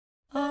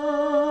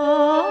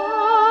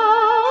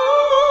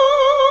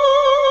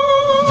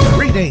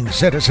Greetings,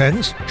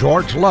 citizens.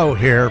 George Lowe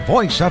here,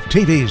 voice of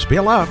TV's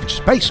beloved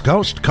Space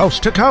Ghost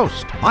Coast to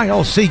Coast.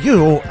 I'll see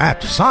you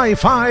at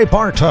Sci-Fi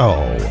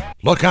Bartow.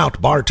 Look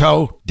out,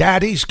 Bartow.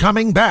 Daddy's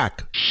coming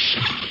back.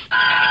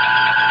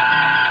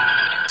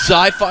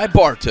 Sci-Fi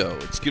Bartow.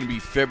 It's going to be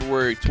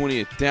February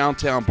 20th,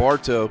 downtown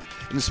Bartow.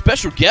 And the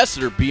special guests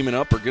that are beaming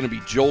up are going to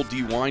be Joel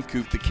D.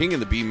 Winecoop, the king of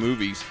the B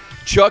movies,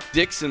 Chuck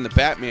Dixon, the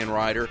Batman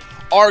writer,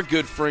 our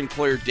good friend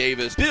Claire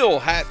Davis, Bill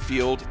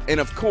Hatfield, and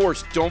of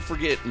course, don't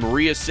forget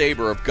Maria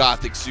Saber of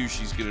Gothic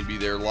Sushi is going to be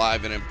there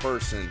live and in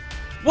person.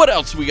 What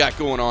else we got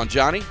going on,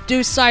 Johnny?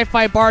 Deuce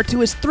Sci-Fi Bartow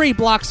is 3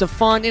 blocks of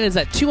fun. It is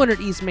at 200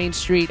 East Main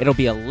Street. It'll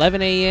be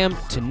 11 a.m.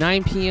 to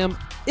 9 p.m.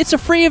 It's a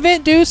free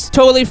event, Deuce.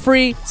 Totally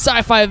free.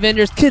 Sci-fi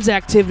vendors, kids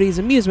activities,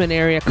 amusement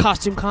area,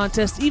 costume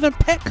contest, even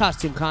pet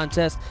costume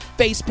contest,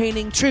 face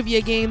painting,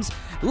 trivia games,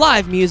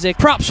 live music,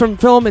 props from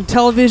film and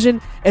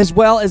television, as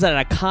well as an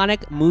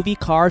iconic movie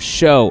car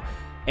show,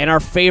 and our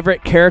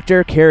favorite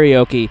character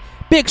karaoke.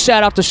 Big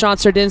shout out to Sean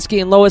Sardinsky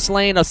and Lois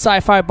Lane of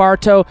Sci-Fi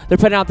Bartow. They're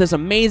putting out this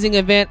amazing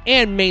event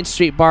and Main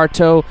Street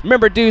Bartow.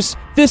 Remember, Deuce,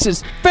 this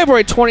is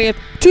February 20th,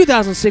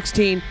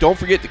 2016. Don't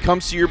forget to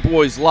come see your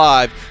boys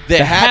live.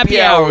 The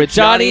Happy Hour with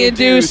Johnny and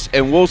Deuce.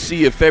 And we'll see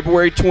you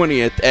February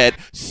 20th at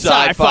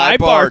Sci-Fi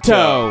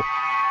Bartow.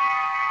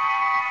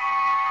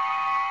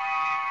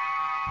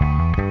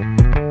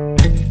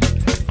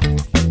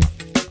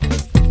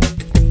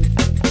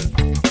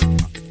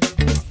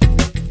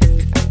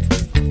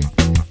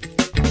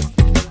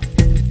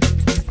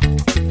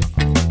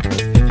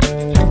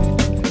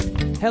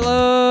 Hello,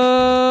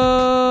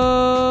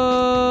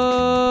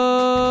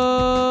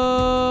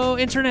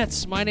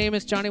 internets. My name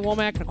is Johnny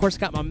Womack, and of course,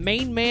 got my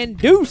main man,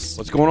 Deuce.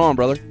 What's going on,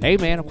 brother? Hey,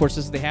 man. Of course,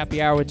 this is the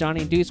Happy Hour with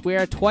Johnny and Deuce. We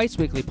are a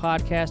twice-weekly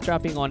podcast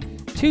dropping on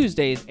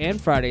Tuesdays and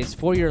Fridays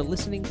for your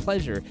listening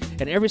pleasure.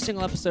 And every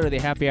single episode of the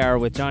Happy Hour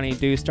with Johnny and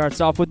Deuce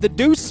starts off with the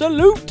Deuce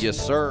Salute.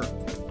 Yes, sir.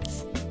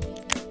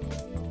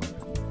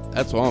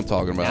 That's what I'm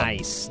talking about.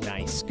 Nice.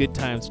 Good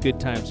times.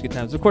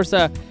 Of course,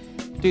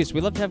 Deuce,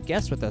 we love to have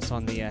guests with us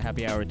on the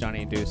Happy Hour with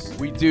Johnny and Deuce.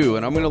 We do,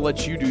 and I'm going to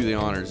let you do the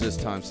honors this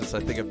time since I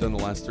think I've done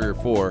the last 3 or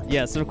 4.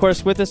 Yes, and of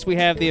course with us we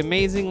have the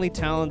amazingly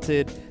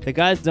talented, the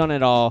guy's done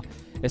it all,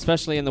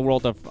 especially in the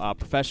world of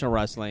professional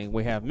wrestling.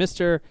 We have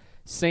Mr.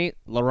 St.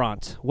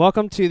 Laurent.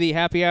 Welcome to the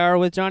Happy Hour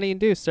with Johnny and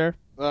Deuce, sir.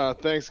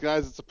 Thanks,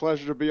 guys. It's a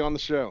pleasure to be on the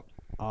show.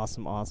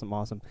 Awesome.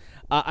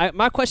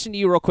 My question to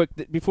you real quick,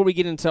 before we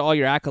get into all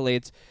your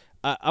accolades,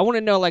 I want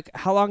to know, like,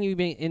 how long have you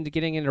been into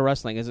getting into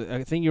wrestling? Is it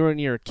a thing you were when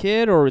you were a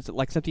kid, or is it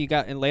like something you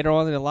got in later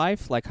on in your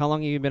life? Like, how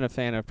long have you been a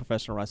fan of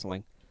professional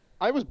wrestling?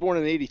 I was born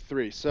in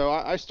 '83, so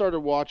I started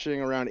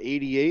watching around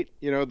 '88.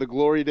 You know, the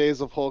glory days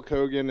of Hulk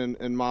Hogan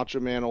and Macho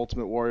Man,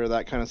 Ultimate Warrior,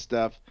 that kind of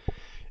stuff.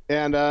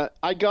 And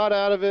I got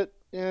out of it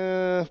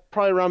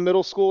probably around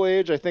middle school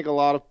age. I think a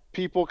lot of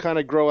people kind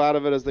of grow out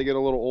of it as they get a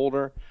little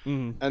older.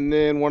 Mm-hmm. And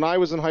then when I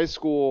was in high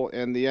school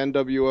and the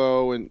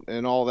NWO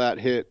and all that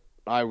hit,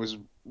 I was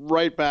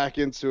right back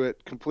into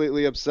it,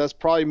 completely obsessed,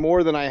 probably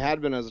more than I had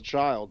been as a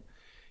child.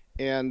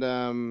 And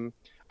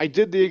I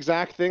did the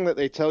exact thing that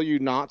they tell you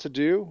not to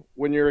do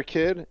when you're a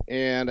kid.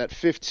 And at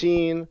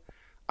 15,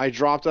 I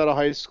dropped out of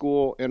high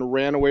school and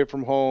ran away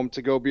from home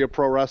to go be a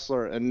pro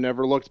wrestler and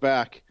never looked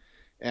back.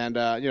 And,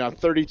 I'm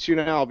 32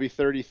 now. I'll be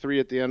 33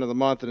 at the end of the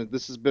month. And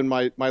this has been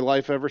my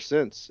life ever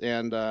since.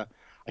 And I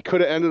could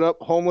have ended up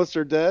homeless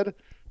or dead.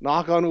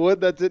 Knock on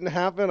wood, that didn't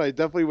happen. I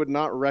definitely would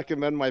not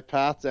recommend my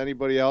path to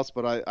anybody else,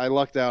 but I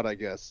lucked out, I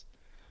guess.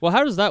 Well,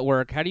 how does that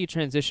work? How do you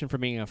transition from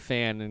being a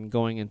fan and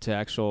going into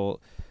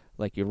actual,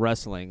 like, your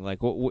wrestling?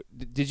 Like, what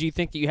did you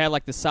think that you had,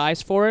 like, the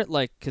size for it?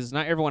 Like, because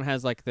not everyone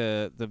has, like,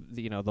 the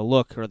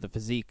look or the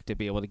physique to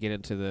be able to get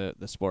into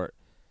the sport.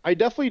 I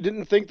definitely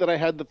didn't think that I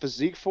had the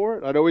physique for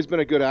it. I'd always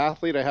been a good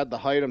athlete. I had the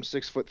height. I'm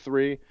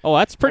 6'3". Oh,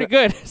 that's pretty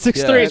good.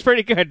 6'3" is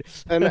pretty good.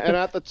 and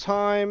at the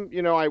time,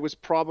 I was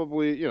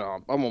probably,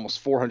 I'm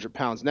almost 400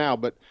 pounds now,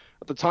 but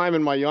at the time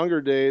in my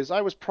younger days, I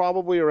was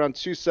probably around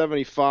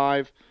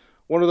 275.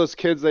 One of those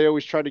kids they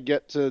always try to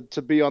get to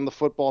be on the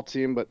football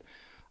team, but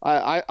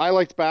I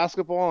liked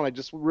basketball, and I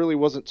just really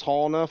wasn't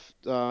tall enough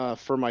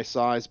for my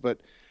size,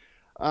 but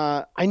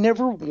I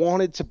never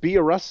wanted to be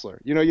a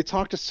wrestler. You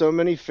talk to so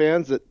many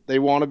fans that they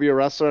want to be a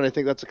wrestler, and I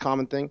think that's a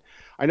common thing.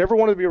 I never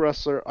wanted to be a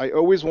wrestler. I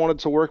always wanted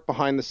to work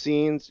behind the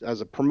scenes as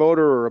a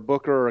promoter or a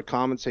booker or a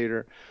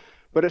commentator.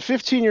 But at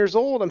 15 years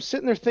old, I'm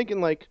sitting there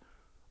thinking, like,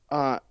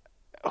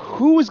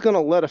 who is going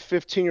to let a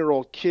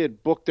 15-year-old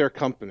kid book their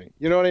company?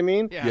 You know what I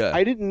mean? Yeah.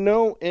 I didn't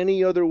know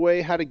any other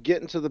way how to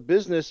get into the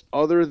business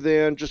other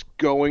than just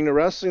going to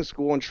wrestling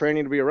school and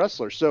training to be a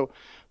wrestler. So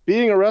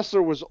being a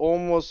wrestler was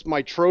almost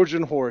my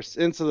Trojan horse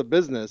into the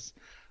business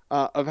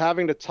of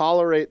having to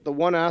tolerate the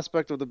one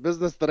aspect of the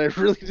business that I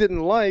really didn't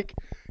like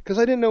because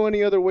I didn't know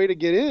any other way to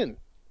get in.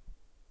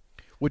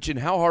 And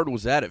how hard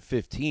was that at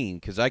 15?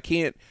 Because I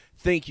can't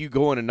think you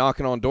going and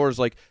knocking on doors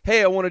like,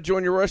 hey, I want to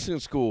join your wrestling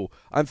school.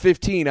 I'm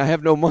 15. I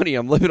have no money.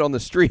 I'm living on the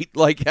street.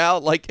 How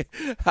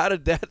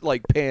did that,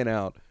 pan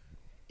out?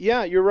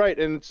 Yeah, you're right,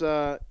 and it's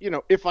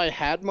if I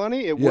had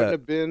money, it wouldn't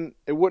have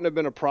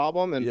been a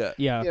problem. And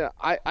Yeah.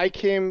 I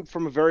came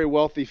from a very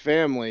wealthy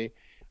family,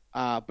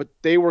 but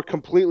they were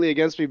completely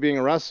against me being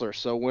a wrestler.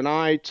 So when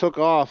I took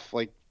off,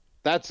 like,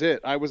 that's it.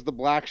 I was the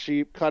black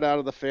sheep, cut out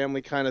of the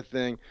family kind of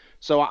thing.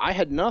 So I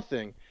had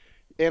nothing.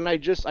 And I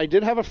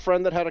did have a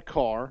friend that had a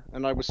car,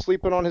 and I was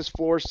sleeping on his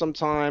floor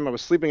sometime. I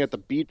was sleeping at the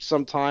beach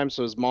sometimes,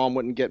 so his mom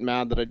wouldn't get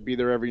mad that I'd be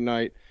there every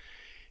night.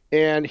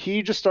 And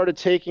he just started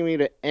taking me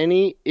to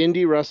any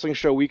indie wrestling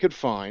show we could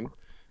find.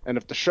 And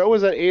if the show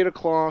was at 8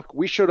 o'clock,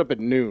 we showed up at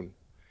noon.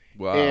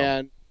 Wow.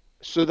 And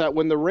so that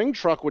when the ring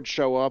truck would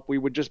show up, we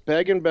would just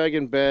beg and beg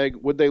and beg.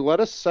 Would they let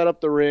us set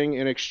up the ring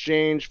in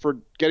exchange for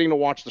getting to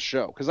watch the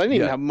show? Because I didn't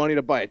even have money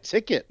to buy a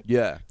ticket.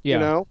 Yeah. You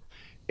know?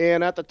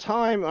 And at the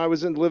time, I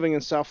was living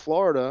in South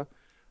Florida.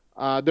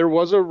 There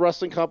was a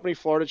wrestling company,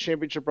 Florida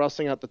Championship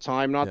Wrestling at the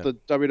time, not the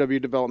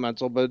WWE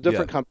Developmental, but a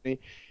different company.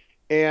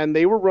 And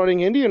they were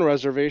running Indian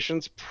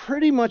reservations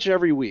pretty much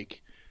every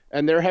week.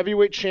 And their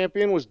heavyweight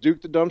champion was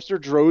Duke the Dumpster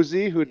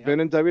Droese, who had been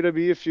in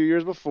WWE a few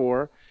years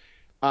before.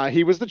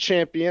 He was the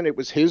champion. It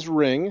was his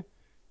ring.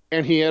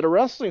 And he had a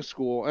wrestling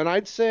school. And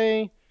I'd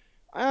say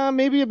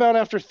maybe about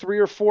after 3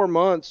 or 4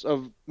 months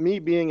of me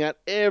being at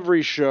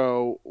every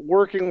show,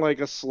 working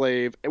like a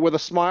slave, with a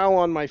smile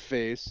on my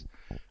face,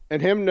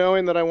 and him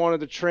knowing that I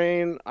wanted to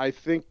train, I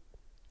think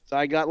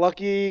I got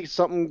lucky.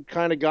 Something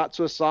kind of got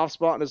to a soft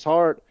spot in his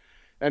heart.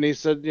 And he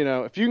said,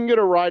 if you can get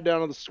a ride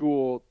down to the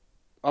school,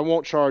 I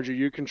won't charge you.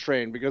 You can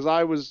train, because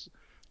I was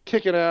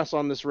kicking ass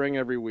on this ring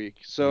every week.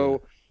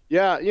 So,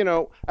 at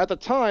the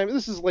time,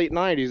 this is late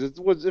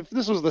 90s. If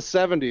this was the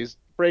 70s,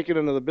 breaking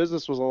into the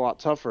business was a lot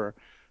tougher.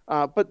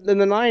 But in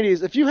the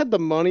 90s, if you had the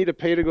money to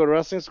pay to go to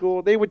wrestling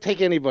school, they would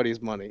take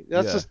anybody's money.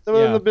 That's just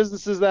the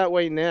business is that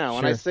way now. Sure.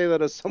 And I say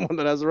that as someone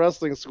that has a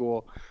wrestling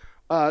school.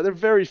 There are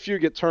very few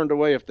get turned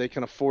away if they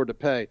can afford to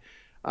pay.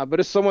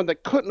 But as someone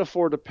that couldn't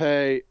afford to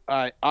pay,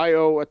 I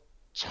owe a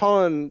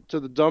ton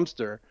to the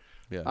Dumpster.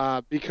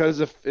 Yeah.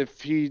 Because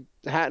if he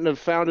hadn't have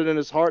found it in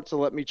his heart to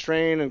let me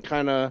train and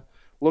kind of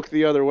look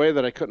the other way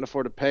that I couldn't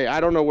afford to pay,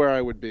 I don't know where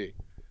I would be.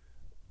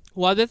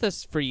 Well, I think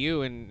that's for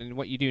you and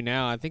what you do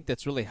now. I think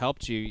that's really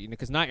helped you,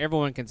 because not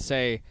everyone can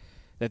say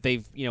that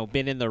they've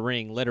been in the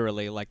ring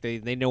literally, like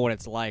they know what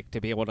it's like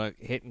to be able to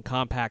hit and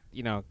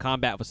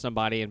combat with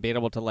somebody and be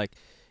able to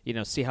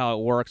see how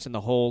it works and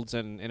the holds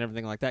and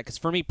everything like that. Because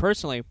for me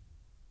personally,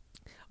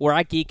 where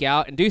I geek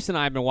out, and Deuce and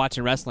I have been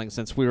watching wrestling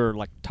since we were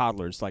like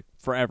toddlers, like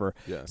forever.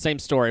 Yeah. Same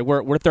story.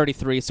 We're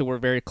 33, so we're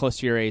very close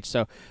to your age.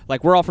 So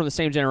like we're all from the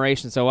same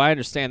generation, so I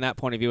understand that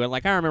point of view. And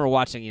like I remember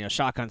watching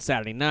Shotgun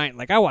Saturday Night.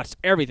 Like I watched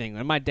everything.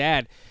 And my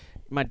dad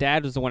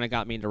was the one that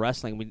got me into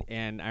wrestling.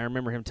 And I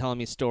remember him telling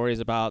me stories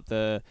about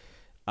the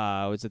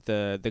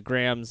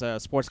Graham's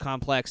Sports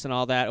Complex and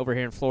all that over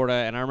here in Florida.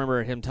 And I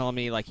remember him telling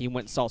me like he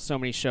went and saw so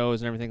many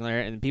shows and everything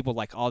there, and people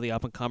like all the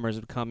up and comers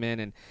would come in.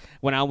 And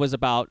when I was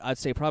I'd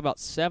say probably about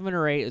 7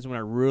 or 8 is when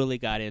I really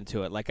got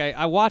into it. Like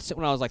I watched it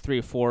when I was like 3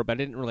 or 4, but I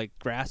didn't really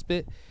grasp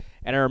it.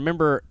 And I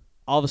remember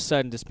all of a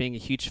sudden just being a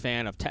huge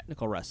fan of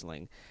technical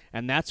wrestling.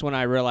 And that's when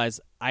I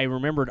realized I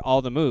remembered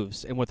all the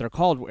moves and what they're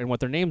called and what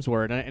their names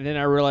were. And then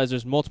I realized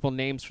there's multiple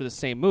names for the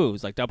same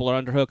moves, like double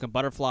or underhook and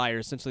butterfly are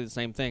essentially the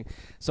same thing.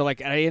 So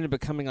like I ended up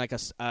becoming like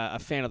a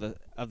fan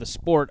of the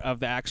sport,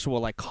 of the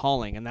actual like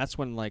calling. And that's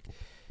when like,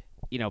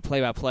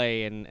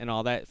 play-by-play and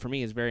all that for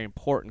me is very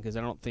important, because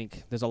I don't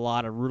think there's a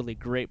lot of really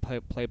great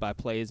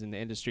play-by-plays in the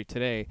industry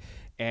today.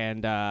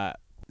 And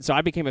so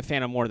I became a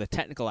fan of more of the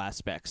technical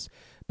aspects.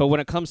 But when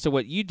it comes to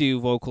what you do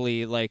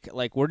vocally, like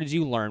where did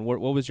you learn? What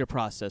was your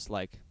process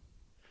like?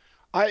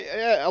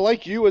 I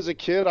like you as a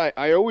kid,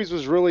 I always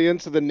was really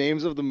into the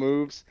names of the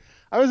moves.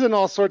 I was in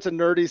all sorts of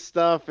nerdy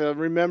stuff,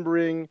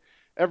 remembering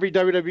every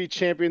WWE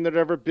champion that had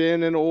ever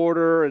been in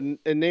order, and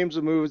names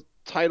of moves,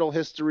 title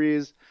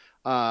histories,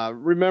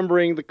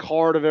 remembering the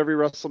card of every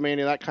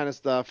WrestleMania, that kind of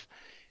stuff.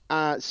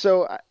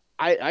 So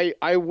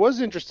I was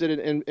interested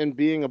in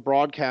being a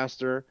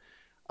broadcaster.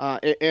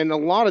 And a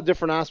lot of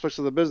different aspects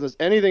of the business,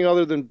 anything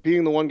other than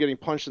being the one getting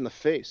punched in the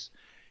face.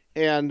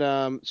 And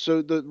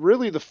so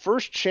the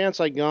first chance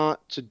I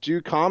got to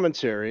do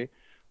commentary,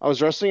 I was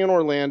wrestling in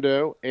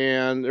Orlando,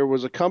 and there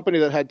was a company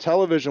that had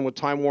television with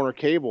Time Warner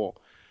Cable.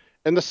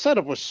 And the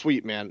setup was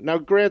sweet, man. Now,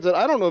 granted,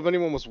 I don't know if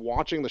anyone was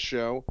watching the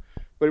show,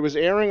 but it was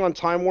airing on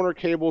Time Warner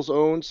Cable's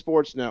own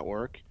sports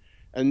network.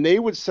 And they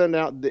would send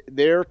out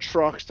their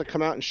trucks to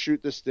come out and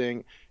shoot this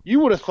thing.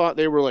 You would have thought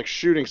they were like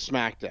shooting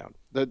SmackDown.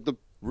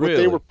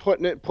 Really?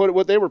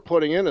 What they were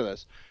putting into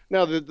this.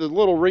 Now the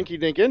little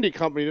rinky-dink indie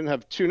company didn't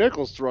have 2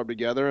 nickels to rub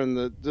together, and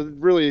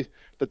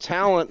the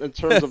talent in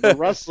terms of the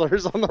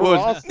wrestlers on the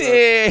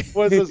roster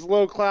was as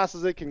low class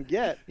as it can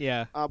get.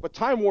 Yeah. But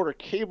Time Warner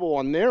Cable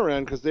on their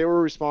end, because they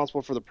were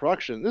responsible for the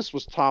production, this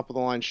was top of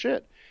the line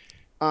shit.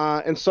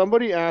 And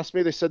somebody asked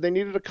me, they said they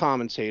needed a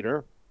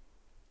commentator,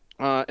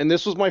 and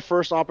this was my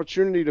first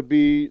opportunity to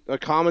be a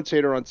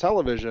commentator on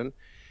television.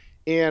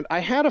 And I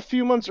had a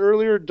few months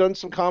earlier done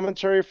some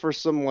commentary for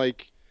some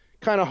like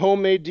kind of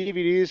homemade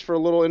DVDs for a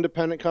little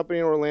independent company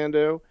in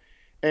Orlando.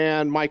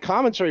 And my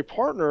commentary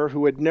partner,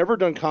 who had never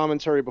done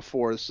commentary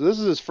before, so this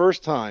is his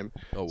first time.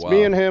 Oh, It's wow.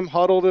 me and him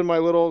huddled in my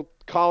little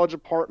college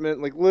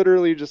apartment, like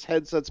literally just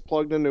headsets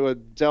plugged into a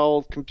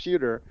Dell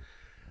computer.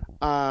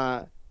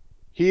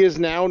 He is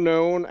now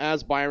known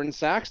as Byron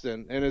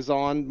Saxton and is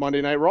on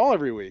Monday Night Raw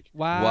every week.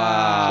 Wow. So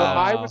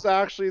I was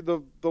actually the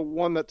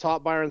one that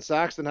taught Byron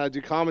Saxton how to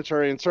do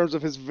commentary in terms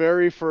of his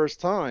very first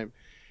time.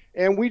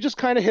 And we just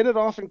kind of hit it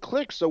off and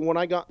clicked. So when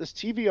I got this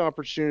TV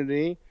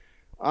opportunity,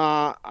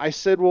 I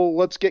said, well,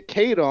 let's get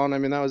Cade on. I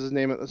mean, that was his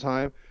name at the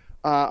time.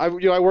 I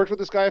worked with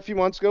this guy a few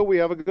months ago. We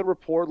have a good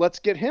rapport. Let's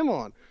get him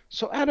on.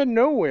 So out of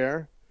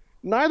nowhere,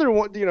 neither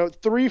one,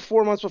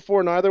 3-4 months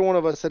before, neither one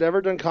of us had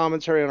ever done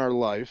commentary in our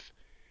life.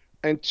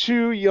 And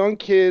two young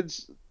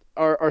kids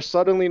are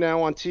suddenly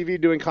now on TV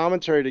doing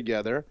commentary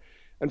together.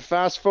 And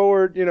fast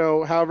forward,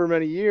 however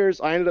many years,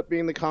 I ended up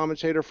being the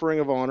commentator for Ring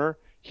of Honor.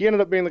 He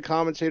ended up being the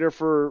commentator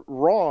for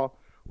Raw.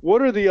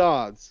 What are the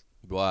odds?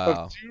 Wow.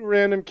 Of two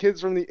random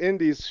kids from the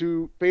Indies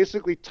who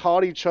basically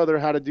taught each other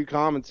how to do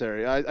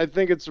commentary. I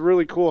think it's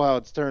really cool how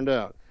it's turned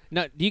out.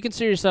 Now, do you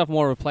consider yourself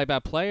more of a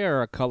play-by-play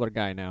or a color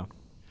guy now?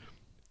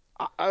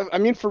 I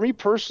mean, for me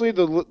personally,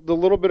 the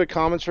little bit of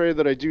commentary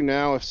that I do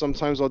now, if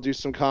sometimes I'll do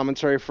some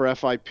commentary for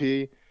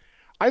FIP,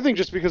 I think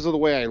just because of the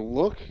way I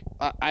look,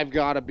 I've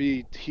got to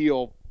be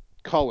heel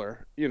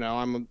color.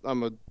 I'm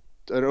an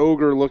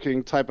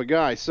ogre-looking type of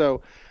guy,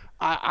 so.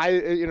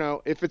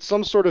 If it's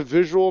some sort of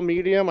visual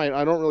medium, I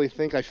don't really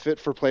think I fit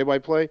for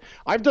play-by-play.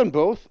 I've done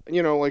both.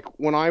 Like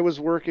when I was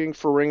working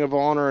for Ring of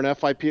Honor and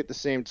FIP at the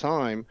same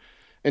time,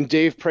 and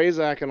Dave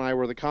Prazak and I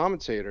were the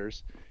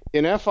commentators.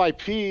 In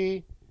FIP,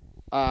 he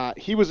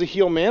was a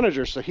heel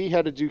manager, so he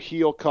had to do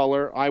heel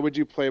color. I would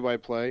do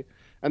play-by-play.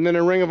 And then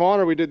in Ring of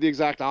Honor, we did the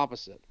exact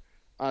opposite.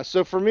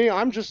 So for me,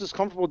 I'm just as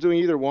comfortable doing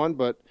either one,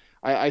 but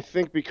I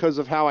think because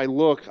of how I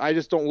look, I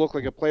just don't look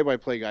like a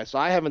play-by-play guy. So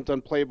I haven't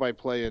done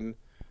play-by-play in...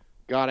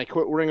 God, I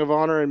quit Ring of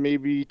Honor in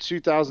maybe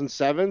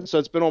 2007, so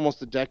it's been almost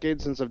a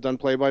decade since I've done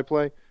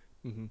play-by-play.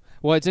 Mm-hmm.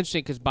 Well, it's interesting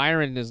because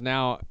Byron is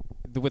now,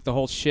 with the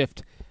whole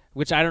shift,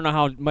 which I don't know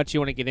how much you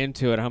want to get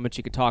into it, how much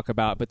you could talk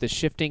about, but the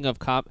shifting of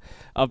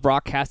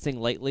broadcasting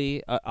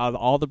lately of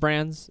all the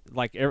brands,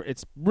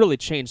 it's really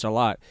changed a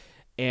lot.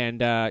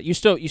 And you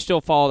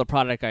still follow the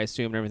product, I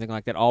assume, and everything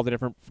like that, all the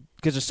different,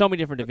 because there's so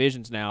many different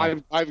divisions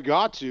now. I've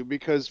got to,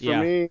 because for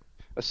me,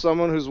 as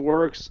someone who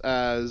works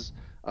as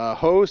a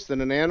host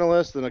and an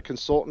analyst and a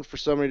consultant for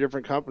so many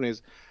different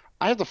companies,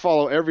 I have to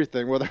follow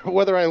everything,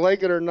 whether I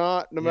like it or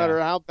not. No matter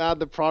how bad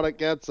the product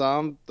gets,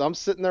 I'm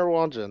sitting there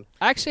watching.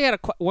 I actually had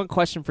one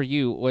question for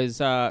you. Was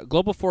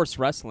Global Force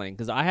Wrestling,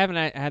 because I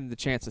haven't had the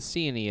chance to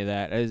see any of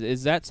that.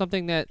 Is that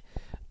something that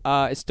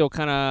is still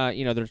kind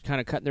of they're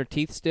kind of cutting their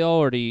teeth still,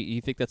 or do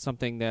you think that's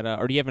something that,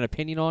 or do you have an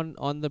opinion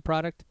on the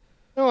product?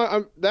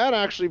 No, that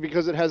actually,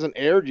 because it hasn't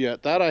aired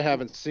yet, that I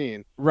haven't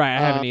seen. Right, I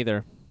haven't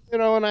either.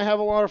 And I have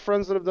a lot of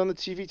friends that have done the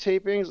TV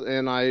tapings,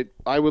 and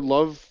I would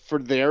love, for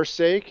their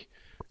sake,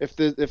 if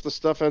the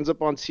stuff ends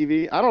up on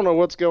TV. I don't know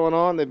what's going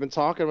on. They've been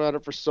talking about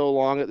it for so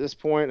long at this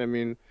point. I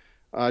mean,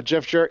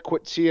 Jeff Jarrett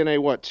quit TNA,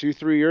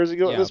 2-3 years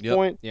ago at this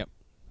point? Yep.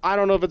 I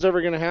don't know if it's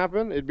ever going to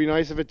happen. It'd be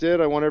nice if it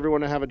did. I want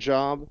everyone to have a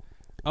job.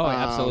 Oh,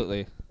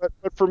 absolutely. But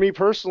for me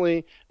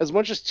personally, as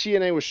much as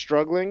TNA was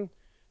struggling,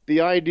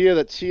 the idea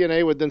that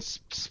TNA would then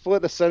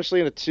split essentially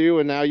into two,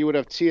 and now you would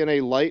have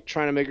TNA Light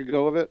trying to make a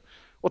go of it.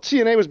 Well,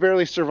 TNA was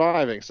barely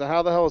surviving, so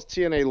how the hell is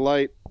TNA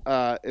Light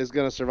is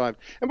going to survive?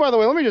 And by the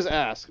way, let me just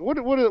ask,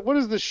 what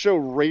is this show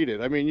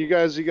rated? I mean, you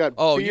got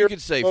beer, you can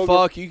say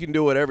fuck, you can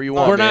do whatever you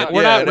want. We're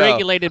not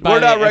regulated by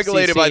the FCC. We're not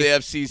regulated by the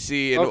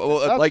FCC,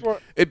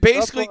 and it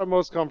basically. That's where I'm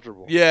most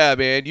comfortable. Yeah,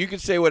 man, you can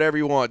say whatever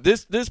you want.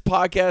 This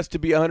podcast, to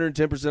be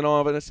 110%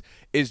 honest,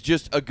 is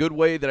just a good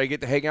way that I get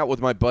to hang out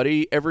with my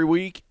buddy every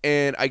week,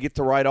 and I get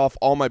to write off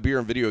all my beer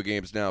and video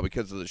games now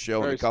because of the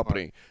show and the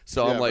company.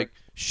 So I'm like,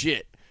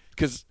 shit,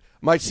 because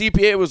my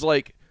CPA was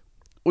like,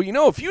 well,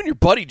 if you and your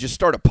buddy just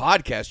start a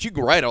podcast, you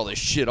can write all this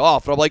shit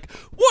off. And I'm like,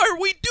 why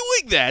are we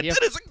doing that? Yep.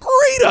 That is a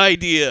great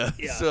idea.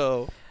 Yeah.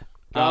 So,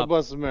 God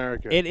bless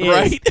America. It is.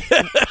 Right?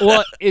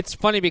 Well, it's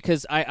funny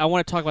because I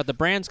want to talk about the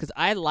brands, because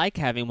I like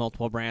having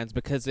multiple brands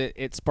because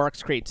it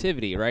sparks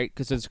creativity, right?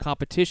 Because there's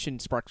competition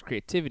sparks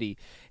creativity.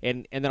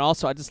 And then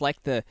also I just like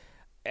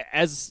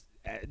as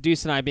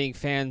Deuce and I being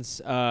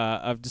fans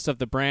of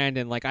the brand,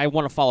 and I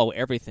want to follow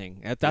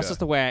everything. That's just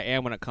the way I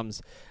am when it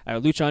comes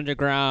Lucha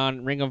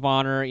Underground, Ring of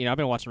Honor. I've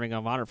been watching Ring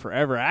of Honor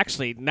forever.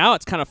 Actually, now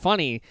it's kind of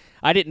funny.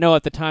 I didn't know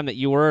at the time that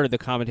you were the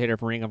commentator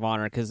for Ring of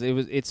Honor, because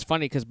it's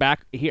funny because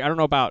back here, I don't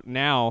know about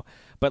now,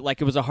 but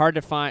it was a hard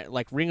to find.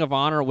 Ring of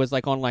Honor was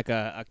on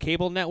a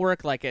cable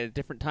network, at a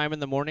different time in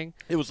the morning.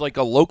 It was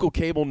a local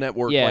cable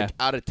network,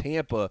 out of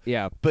Tampa.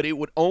 Yeah, but it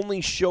would only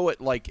show it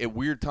at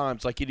weird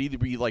times. It'd either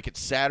be at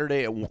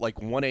Saturday at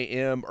 1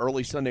 a.m.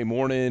 early Sunday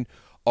morning,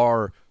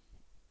 or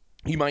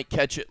you might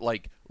catch it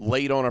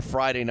late on a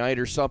Friday night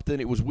or something.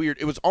 It was weird.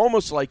 It was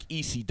almost like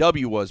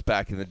ECW was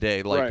back in the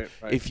day. Right.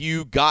 If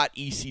you got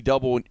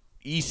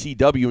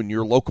ECW in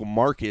your local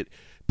market,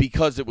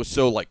 because it was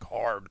so like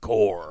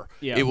hardcore.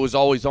 Yeah. It was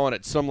always on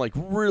at some like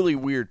really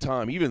weird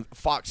time. Even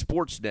Fox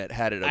Sports Net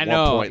had it at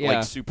one point,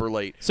 like super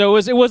late. So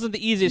it wasn't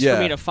the easiest for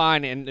me to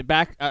find, and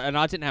and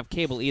I didn't have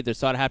cable either,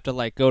 so I'd have to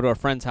like go to a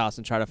friend's house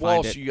and try to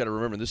find it. Also, you got to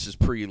remember this is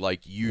pre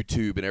like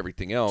YouTube and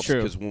everything else. True.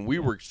 Because when we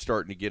were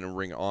starting to get in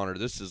Ring of Honor,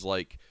 this is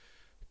like,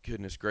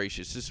 goodness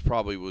gracious, this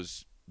probably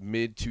was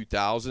mid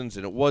 2000s,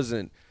 and it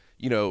wasn't.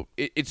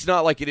 It's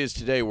not like it is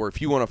today where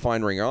if you want to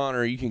find Ring of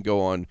Honor, you can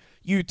go on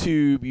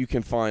YouTube, you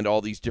can find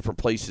all these different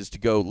places to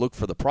go look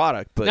for the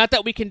product. But not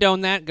that we condone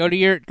that. Go to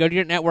your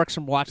networks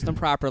and watch them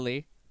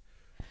properly.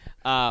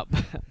 But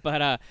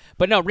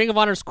no, Ring of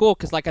Honor is cool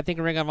because like I think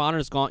Ring of Honor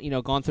has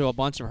gone through a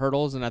bunch of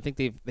hurdles, and I think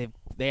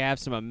they have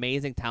some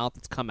amazing talent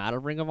that's come out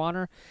of Ring of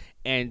Honor,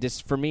 and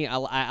just for me,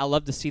 I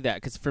love to see that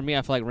because for me,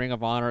 I feel like Ring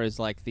of Honor is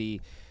like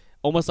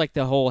almost like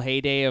the whole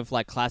heyday of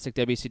like classic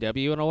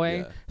WCW in a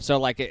way. Yeah. So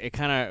like it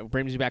kind of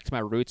brings me back to my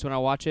roots when I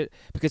watch it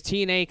because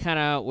TNA kind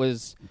of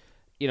was,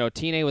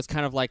 TNA was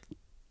kind of like,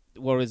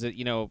 what was it?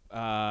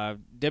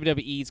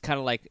 WWE's kind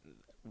of like,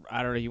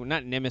 I don't know,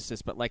 not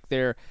nemesis, but like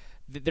their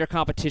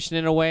competition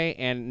in a way.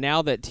 And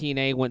now that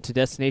TNA went to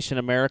Destination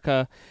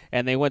America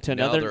and they went to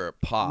another, now they're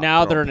at Pop.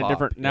 Now they're in a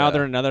different. Now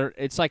they're another.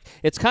 It's like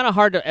it's kind of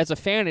hard to, as a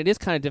fan, it is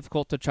kind of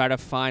difficult to try to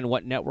find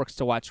what networks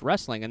to watch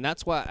wrestling, and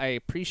that's why I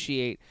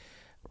appreciate.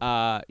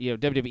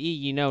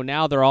 WWE,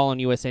 now they're all on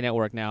USA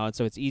Network now, and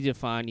so it's easy to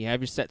find. You have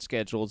your set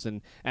schedules,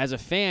 and as a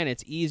fan,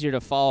 it's easier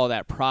to follow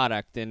that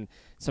product than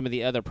some of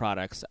the other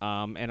products.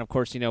 And of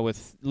course,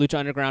 with Lucha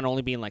Underground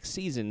only being like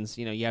seasons,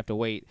 you have to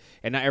wait,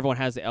 and not everyone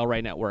has the El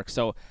Rey Network.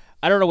 So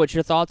I don't know what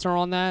your thoughts are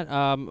on that,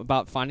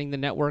 about finding the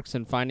networks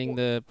and finding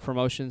the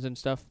promotions and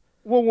stuff.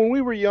 Well, when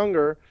we were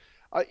younger,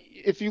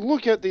 if you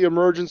look at the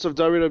emergence of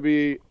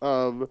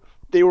WWE,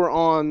 they were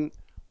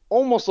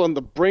almost on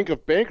the brink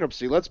of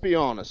bankruptcy. Let's be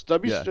honest.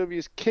 WCW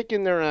is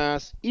kicking their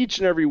ass each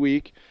and every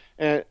week.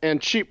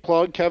 And cheap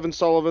plug, Kevin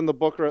Sullivan, the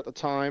booker at the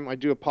time. I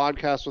do a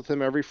podcast with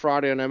him every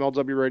Friday on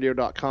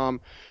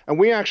MLWRadio.com. And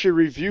we actually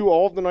review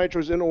all of the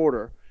Nitros in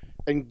order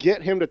and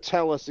get him to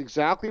tell us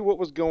exactly what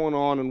was going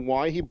on and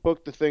why he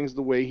booked the things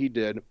the way he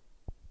did.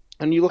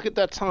 And you look at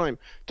that time,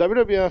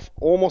 WWF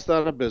almost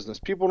out of business.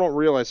 People don't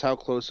realize how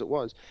close it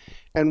was.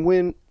 And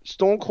when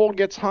Stone Cold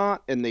gets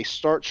hot and they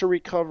start to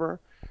recover,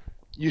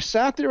 you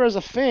sat there as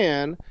a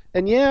fan,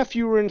 and if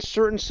you were in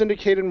certain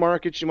syndicated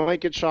markets, you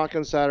might get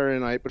Shotgun Saturday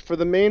night. But for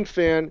the main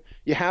fan,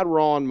 you had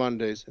Raw on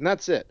Mondays, and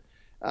that's it.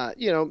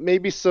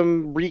 Maybe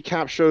some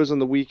recap shows on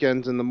the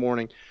weekends in the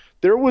morning.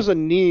 There was a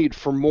need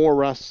for more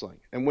wrestling.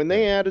 And when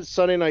they added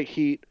Sunday Night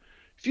Heat,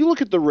 if you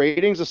look at the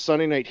ratings of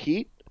Sunday Night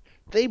Heat,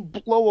 they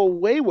blow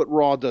away what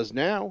Raw does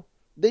now.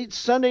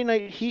 Sunday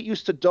Night Heat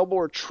used to double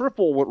or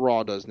triple what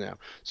Raw does now.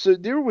 So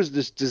there was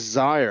this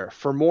desire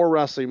for more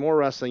wrestling.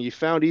 You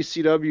found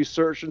ECW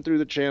searching through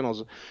the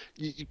channels.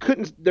 You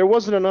couldn't. There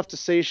wasn't enough to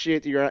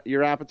satiate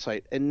your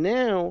appetite. And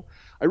now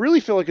I really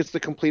feel like it's the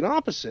complete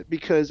opposite,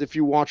 because if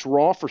you watch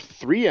Raw for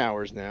 3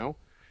 hours now,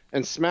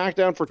 and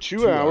SmackDown for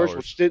 2 hours,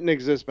 which didn't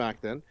exist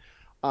back then,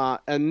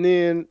 and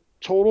then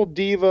Total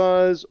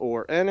Divas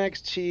or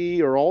NXT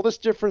or all this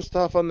different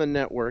stuff on the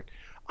network,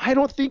 I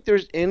don't think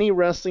there's any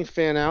wrestling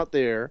fan out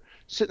there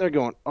sitting there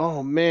going,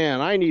 oh, man,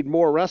 I need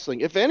more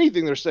wrestling. If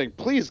anything, they're saying,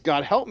 please,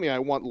 God, help me. I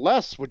want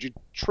less. Would you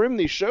trim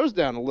these shows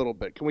down a little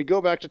bit? Can we go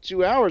back to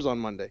 2 hours on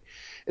Monday?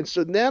 And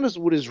so that is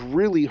what has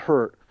really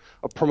hurt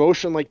a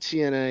promotion like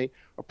TNA,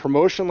 a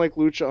promotion like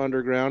Lucha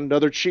Underground,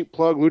 another cheap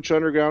plug, Lucha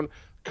Underground.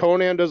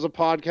 Conan does a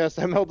podcast,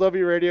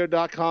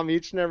 MLWRadio.com,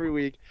 each and every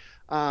week.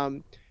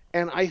 And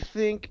I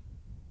think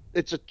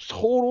it's a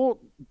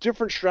total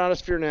different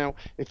stratosphere now.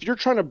 If you're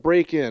trying to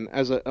break in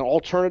as an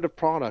alternative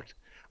product,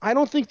 I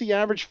don't think the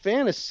average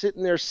fan is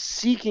sitting there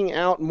seeking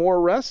out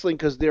more wrestling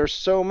because there's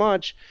so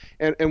much.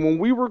 And when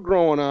we were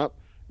growing up,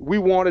 we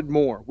wanted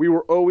more. We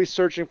were always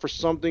searching for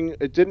something.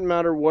 It didn't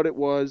matter what it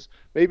was.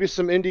 Maybe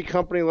some indie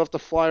company left a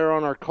flyer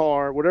on our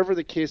car, whatever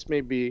the case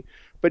may be.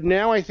 But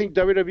now I think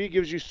WWE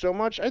gives you so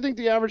much. I think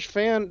the average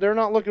fan, they're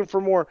not looking for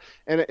more.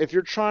 And if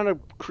you're trying to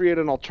create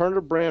an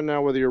alternative brand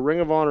now, whether you're Ring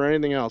of Honor or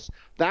anything else,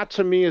 that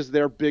to me is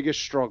their biggest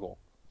struggle.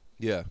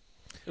 Yeah.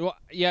 Well,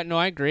 yeah, no,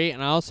 I agree.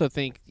 And I also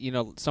think,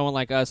 someone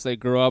like us, they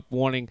grew up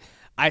wanting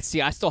 – I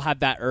still have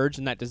that urge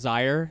and that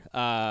desire.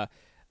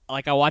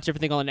 Like I watch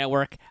everything on the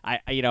network.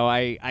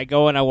 I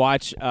go and I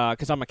watch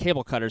because I'm a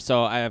cable cutter,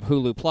 so I have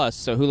Hulu Plus.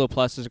 So Hulu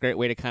Plus is a great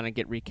way to kind of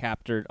get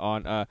recapped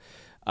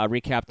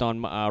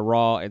on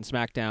Raw and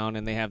SmackDown,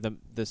 and they have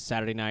the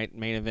Saturday night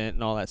main event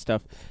and all that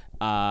stuff,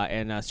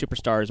 and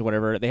Superstars or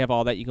whatever. They have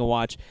all that you can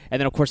watch. And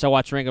then of course I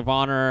watch Ring of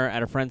Honor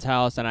at a friend's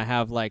house, and I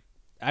have I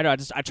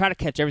try to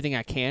catch everything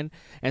I can.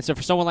 And so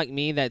for someone like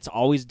me that's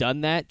always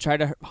done that, try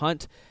to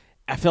hunt,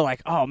 I feel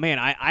like, oh man,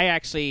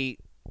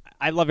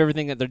 I love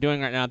everything that they're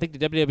doing right now. I think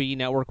the WWE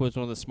Network was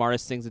one of the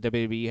smartest things that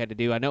WWE had to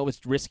do. I know it was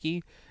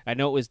risky. I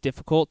know it was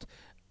difficult.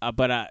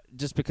 But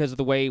just because of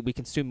the way we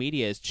consume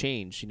media has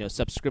changed,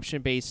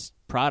 subscription-based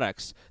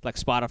products like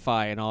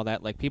Spotify and all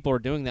that, like people are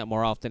doing that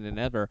more often than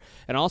ever.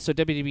 And also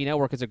WWE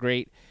Network is a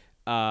great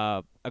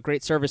a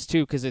great service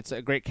too, because it's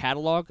a great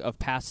catalog of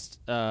past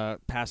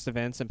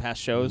events and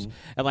past shows.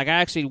 And like I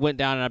actually went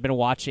down and I've been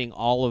watching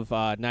all of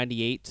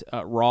 98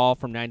 Raw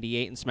from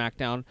 98 and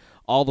SmackDown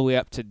all the way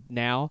up to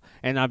now,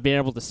 and I've been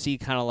able to see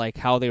kind of like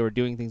how they were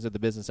doing things with the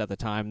business at the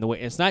time. The way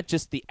it's not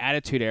just the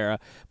Attitude Era,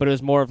 but it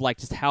was more of like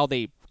just how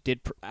they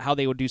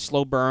would do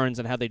slow burns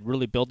and how they'd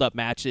really build up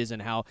matches, and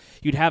how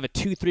you'd have a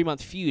 2-3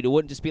 month feud. It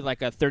wouldn't just be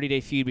like a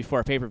 30-day feud before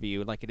a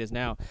pay-per-view like it is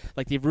now.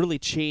 Like they've really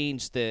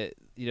changed the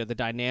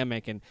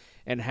dynamic,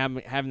 and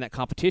having that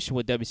competition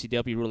with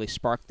WCW really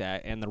sparked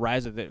that. And the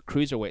rise of the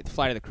cruiserweight, the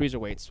flight of the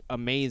cruiserweights,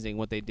 amazing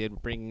what they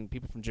did, bringing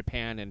people from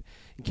Japan and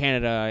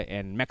Canada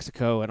and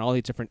Mexico and all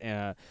these different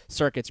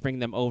circuits, bringing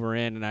them over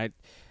in. And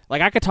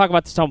I could talk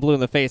about this on Blue in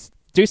the Face.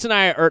 Deuce and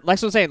I are,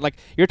 like I was saying, like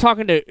you're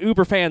talking to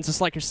Uber fans just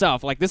like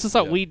yourself. Like this is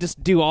something we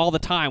just do all the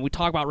time. We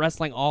talk about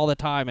wrestling all the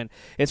time, and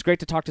it's great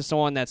to talk to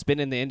someone that's been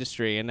in the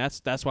industry, and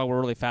that's why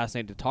we're really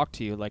fascinated to talk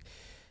to you. Like,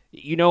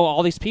 you know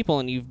all these people,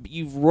 and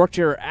you've worked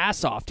your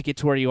ass off to get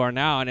to where you are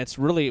now, and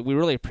we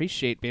really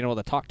appreciate being able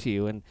to talk to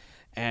you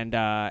and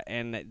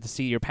to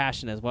see your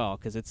passion as well,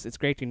 because it's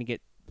great when you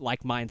get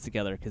like minds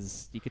together,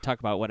 because you could talk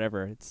about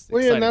whatever. It's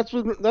exciting. Yeah,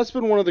 and that's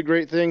been one of the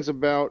great things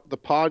about the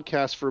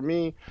podcast for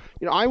me.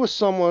 You know, I was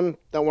someone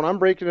that when I'm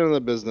breaking into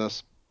the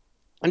business,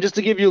 and just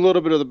to give you a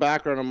little bit of the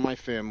background on my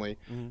family,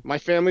 my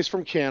family's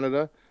from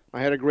Canada.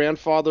 I had a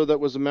grandfather that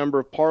was a member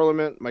of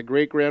Parliament. My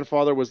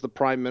great-grandfather was the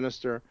Prime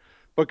Minister.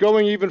 But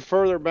going even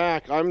further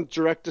back, I'm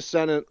direct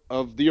descendant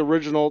of the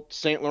original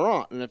Saint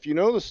Laurent. And if you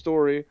know the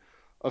story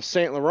of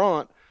Saint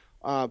Laurent,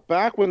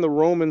 back when the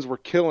Romans were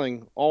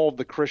killing all of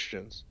the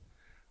Christians,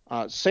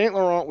 Saint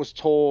Laurent was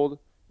told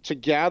to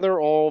gather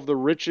all of the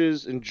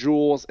riches and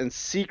jewels and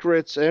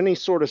secrets, any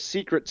sort of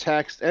secret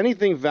text,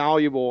 anything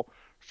valuable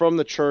from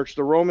the church.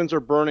 The Romans are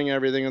burning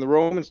everything, and the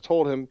Romans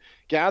told him,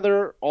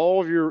 gather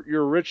all of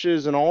your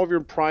riches and all of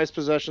your prized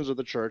possessions of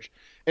the church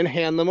and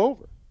hand them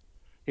over.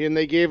 And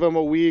they gave him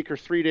a week or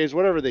 3 days,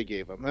 whatever they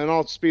gave him. And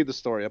I'll speed the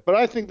story up. But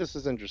I think this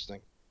is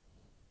interesting.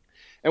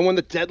 And when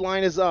the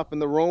deadline is up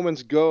and the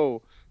Romans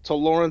go to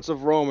Lawrence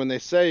of Rome and they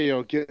say,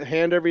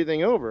 hand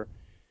everything over,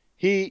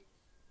 he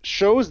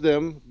shows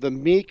them the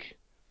meek,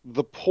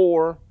 the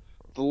poor,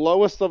 the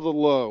lowest of the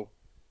low.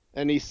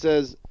 And he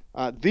says,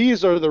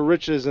 these are the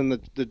riches and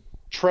the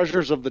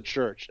treasures of the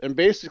church. And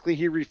basically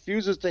he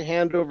refuses to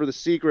hand over the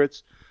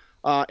secrets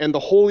and the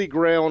Holy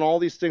Grail and all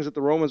these things that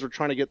the Romans were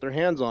trying to get their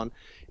hands on.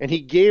 And he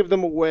gave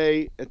them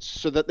away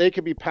so that they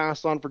could be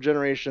passed on for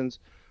generations,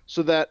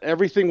 so that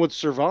everything would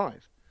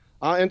survive.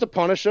 And to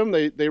punish him,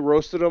 they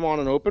roasted him on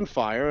an open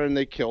fire and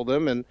they killed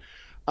him. And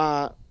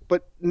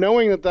but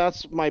knowing that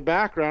that's my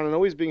background and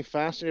always being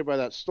fascinated by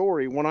that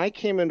story, when I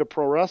came into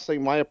pro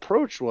wrestling, my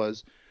approach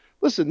was,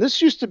 listen,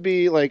 this used to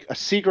be like a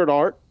secret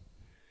art,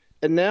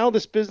 and now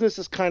this business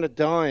is kind of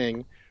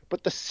dying,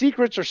 but the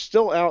secrets are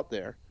still out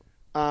there.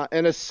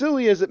 And as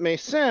silly as it may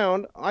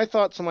sound, I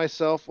thought to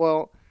myself,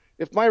 well,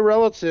 if my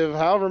relative,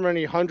 however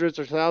many hundreds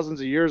or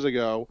thousands of years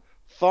ago,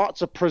 thought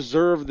to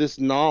preserve this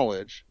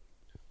knowledge,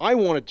 I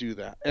want to do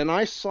that. And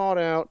I sought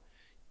out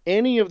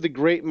any of the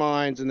great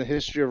minds in the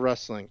history of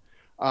wrestling,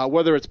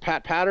 whether it's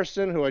Pat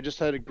Patterson, who I just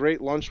had a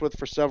great lunch with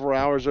for several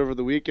hours over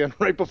the weekend,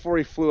 right before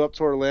he flew up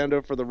to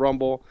Orlando for the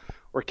Rumble,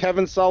 or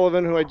Kevin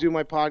Sullivan, who I do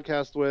my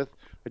podcast with.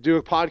 I do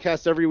a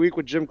podcast every week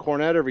with Jim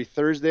Cornette every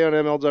Thursday on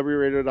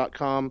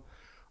MLWRadio.com.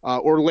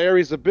 Or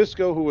Larry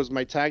Zbyszko, who was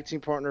my tag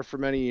team partner for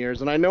many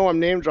years. And I know I'm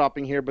name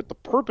dropping here, but the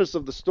purpose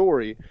of the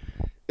story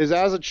is,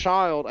 as a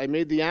child, I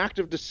made the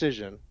active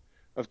decision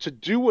to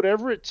do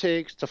whatever it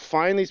takes to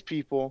find these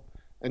people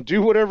and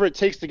do whatever it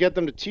takes to get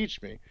them to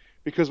teach me.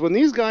 Because when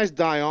these guys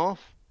die off,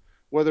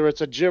 whether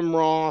it's a Jim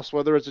Ross,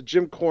 whether it's a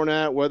Jim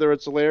Cornette, whether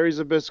it's a Larry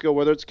Zbyszko,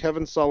 whether it's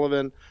Kevin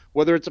Sullivan,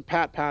 whether it's a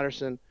Pat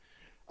Patterson,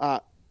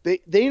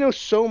 they know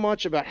so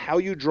much about how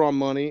you draw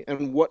money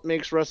and what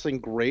makes wrestling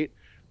great,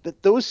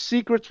 that those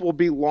secrets will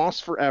be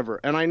lost forever.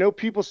 And I know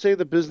people say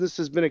the business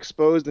has been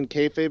exposed and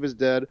kayfabe is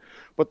dead,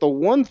 but the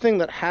one thing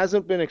that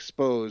hasn't been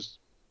exposed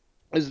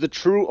is the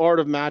true art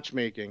of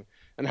matchmaking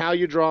and how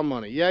you draw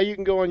money. Yeah, you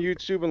can go on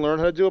YouTube and learn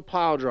how to do a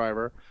pile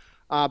driver,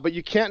 but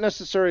you can't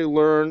necessarily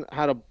learn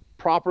how to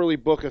properly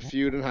book a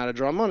feud and how to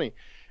draw money.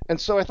 And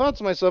so I thought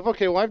to myself,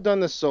 okay, well, I've done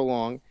this so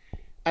long.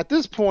 At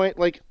this point,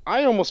 like,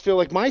 I almost feel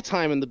like my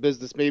time in the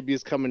business maybe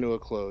is coming to a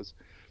close.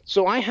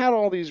 So I had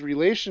all these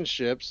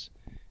relationships,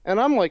 and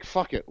I'm like,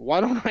 fuck it.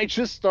 Why don't I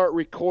just start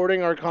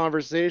recording our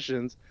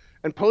conversations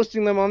and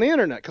posting them on the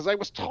internet? Because I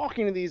was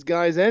talking to these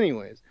guys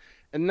anyways.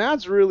 And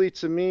that's really,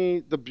 to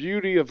me, the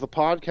beauty of the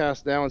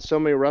podcast now, and so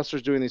many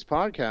wrestlers doing these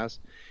podcasts,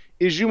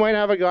 is you might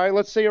have a guy,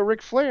 let's say a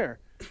Ric Flair,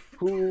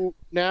 who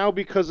now,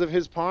 because of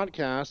his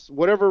podcast,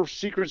 whatever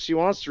secrets he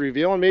wants to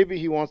reveal, and maybe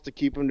he wants to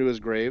keep them to his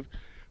grave,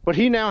 but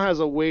he now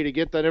has a way to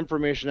get that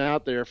information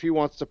out there if he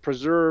wants to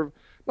preserve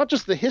not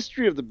just the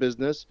history of the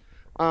business,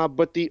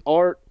 but the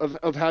art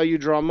of how you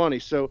draw money.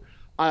 So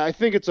I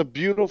think it's a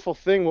beautiful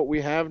thing what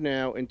we have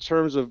now in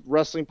terms of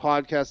wrestling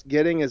podcasts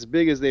getting as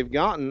big as they've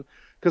gotten,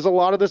 because a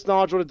lot of this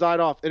knowledge would have died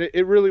off, and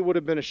it really would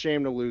have been a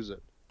shame to lose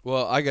it.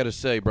 Well, I got to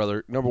say,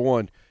 brother, number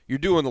one, you're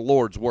doing the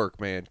Lord's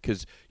work, man,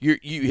 because you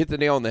hit the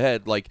nail on the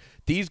head. Like,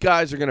 these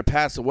guys are going to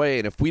pass away,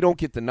 and if we don't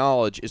get the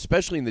knowledge,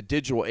 especially in the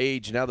digital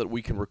age, now that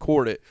we can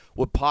record it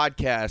with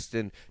podcasts,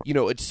 and, you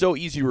know, it's so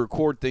easy to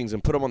record things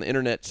and put them on the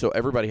internet so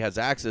everybody has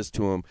access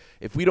to them.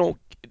 If we don't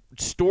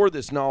store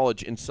this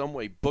knowledge in some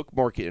way,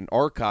 bookmark it and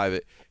archive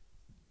it,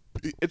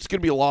 it's going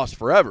to be lost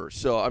forever.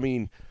 So, I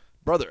mean,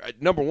 brother,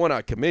 number one,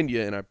 I commend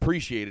you, and I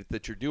appreciate it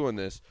that you're doing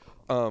this.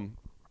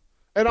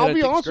 And I'll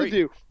be honest with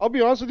you.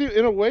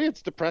 In a way,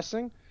 it's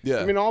depressing. Yeah.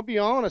 I mean, I'll be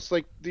honest.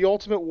 Like, the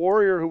Ultimate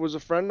Warrior, who was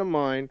a friend of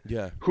mine,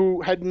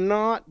 who had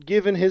not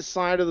given his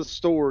side of the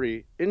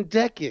story in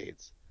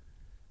decades.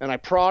 And I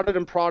prodded,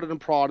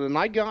 and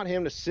I got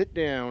him to sit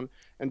down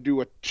and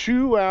do a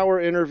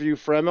 2-hour interview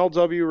for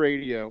MLW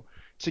Radio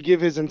to give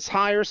his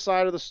entire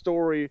side of the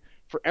story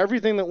for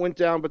everything that went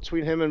down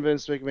between him and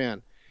Vince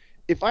McMahon.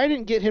 If I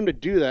didn't get him to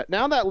do that,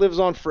 now that lives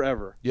on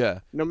forever. Yeah.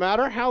 No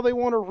matter how they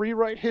want to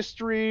rewrite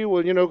history,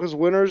 well, you know, because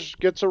winners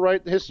get to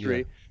write history.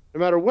 Yeah. No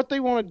matter what they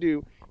want to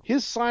do,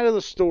 his side of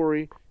the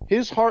story,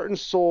 his heart and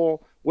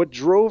soul, what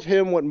drove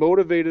him, what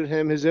motivated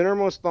him, his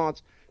innermost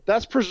thoughts,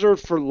 that's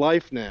preserved for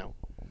life now.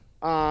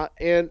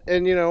 And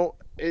you know,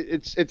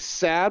 it's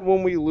sad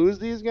when we lose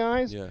these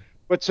guys. Yeah.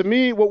 But to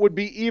me, what would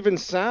be even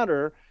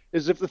sadder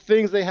is if the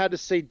things they had to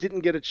say didn't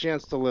get a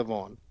chance to live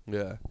on.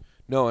 Yeah.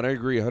 No, and I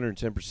agree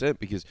 110%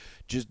 because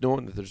just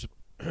knowing that there's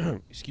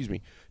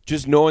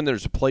just knowing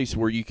there's a place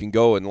where you can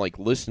go and like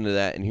listen to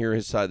that and hear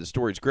his side of the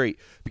story is great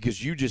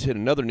because you just hit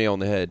another nail on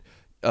the head.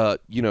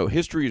 You know,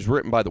 history is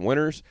written by the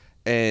winners,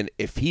 and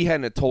if he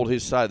hadn't told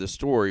his side of the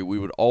story, we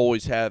would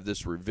always have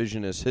this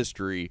revisionist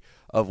history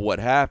of what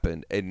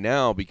happened. And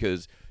now,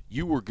 because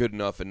you were good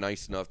enough and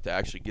nice enough to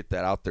actually get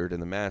that out there to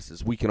the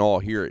masses, we can all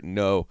hear it and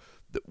know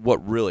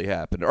what really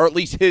happened, or at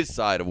least his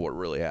side of what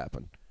really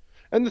happened.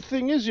 And the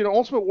thing is, you know,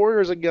 Ultimate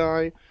Warrior is a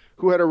guy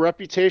who had a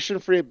reputation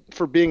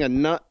for being a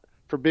nut,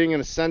 for being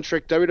an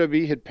eccentric.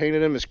 WWE had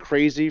painted him as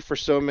crazy for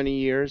so many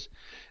years.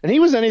 And he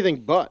was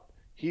anything but.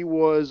 He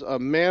was a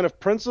man of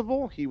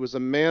principle. He was a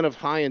man of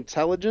high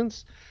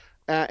intelligence.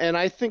 And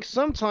I think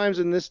sometimes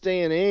in this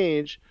day and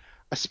age,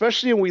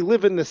 especially when we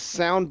live in this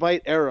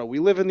soundbite era, we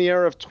live in the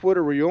era of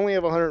Twitter where you only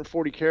have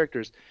 140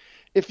 characters.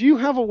 If you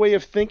have a way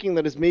of thinking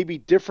that is maybe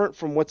different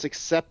from what's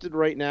accepted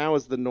right now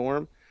as the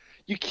norm,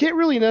 you can't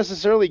really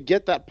necessarily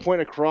get that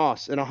point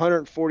across in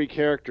 140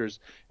 characters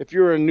if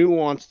you're a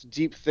nuanced,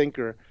 deep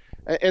thinker.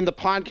 And the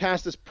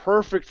podcast is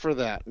perfect for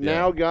that. Yeah.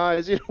 Now,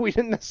 guys, you know, we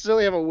didn't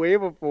necessarily have a way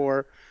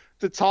before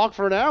to talk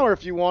for an hour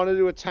if you wanted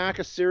to attack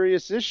a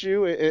serious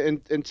issue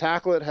and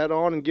tackle it head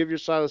on and give your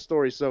side of the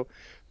story. So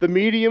the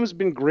medium's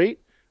been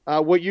great.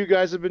 What you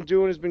guys have been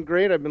doing has been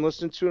great. I've been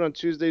listening to it on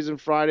Tuesdays and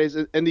Fridays.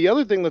 And the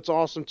other thing that's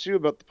awesome, too,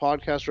 about the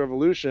podcast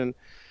revolution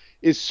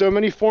is so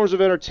many forms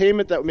of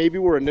entertainment that maybe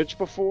were a niche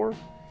before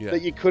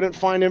that you couldn't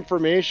find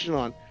information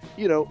on.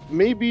 You know,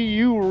 maybe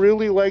you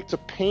really like to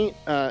paint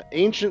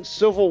ancient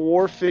Civil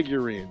War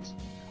figurines.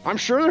 I'm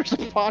sure there's a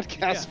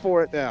podcast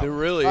for it now. There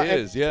really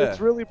is, It's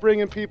really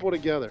bringing people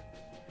together.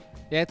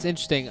 Yeah, it's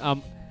interesting.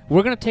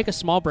 We're going to take a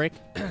small break,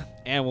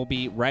 and we'll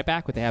be right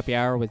back with the Happy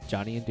Hour with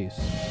Johnny and Deuce.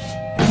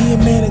 Being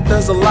manic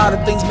does a lot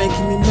of things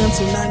making me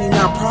mental.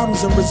 99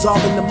 problems and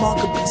resolving them all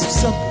could be so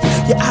simple.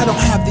 Yeah, I don't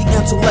have the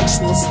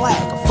intellectual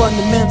slack or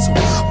fundamental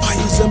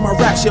fires in my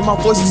raps. Yeah, my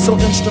voice is so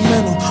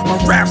instrumental.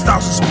 My rap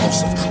style's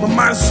explosive. My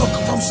mind is so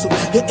corrosive.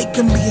 Yeah, it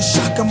can be a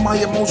shock and my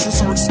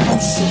emotions are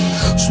explosive.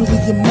 Truly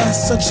a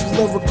mess, such a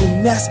lyrical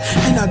nest.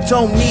 And I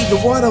don't need the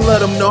word to let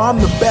them know I'm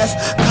the best.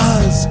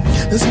 Cause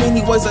there's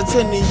many ways I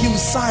tend to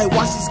use side.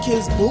 Watch these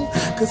kids boo.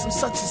 Cause I'm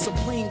such a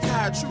supreme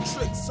guy. True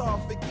tricks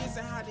off for kids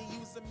and how to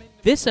use them.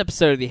 This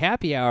episode of the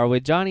Happy Hour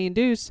with Johnny and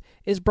Deuce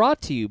is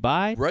brought to you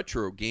by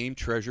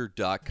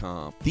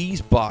RetroGameTreasure.com.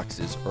 These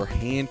boxes are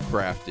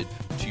handcrafted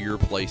to your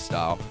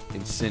playstyle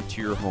and sent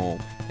to your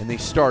home, and they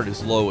start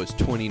as low as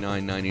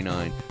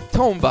 $29.99.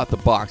 Tell them about the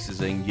boxes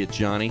they can get,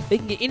 Johnny. They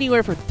can get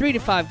anywhere from 3 to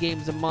 5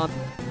 games a month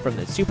from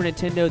the Super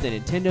Nintendo, the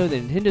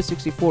Nintendo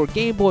 64,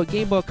 Game Boy,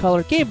 Game Boy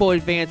Color, Game Boy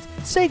Advance,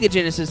 Sega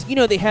Genesis. You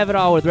know they have it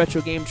all with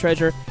Retro Game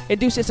Treasure. And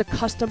Deuce, it's a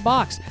custom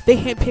box. They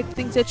handpick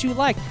things that you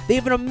like. They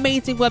have an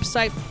amazing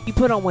website. You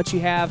put on what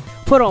you have,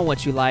 put on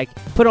what you like,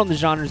 put on the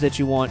genres that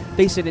you want.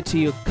 They send it to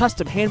you,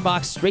 custom hand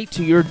box straight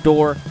to your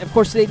door. And of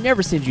course, they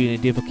never send you any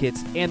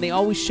duplicates, and they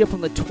always ship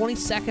on the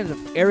 22nd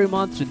of every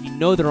month, so you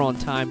know they're on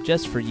time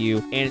just for you.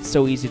 And it's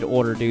so easy to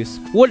order, Deuce.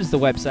 What is the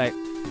website?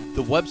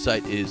 The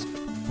website is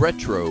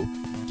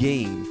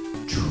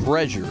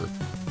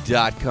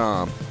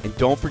RetroGameTreasure.com. And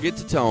don't forget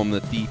to tell them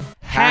that the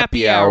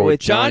Happy Hour with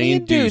Johnny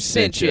and Deuce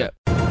sent you.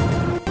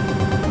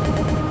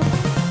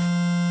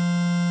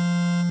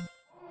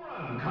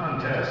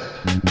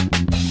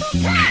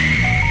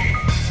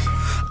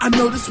 I know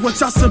notice what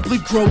y'all simply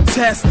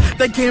grotesque.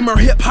 That gamer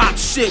hip-hop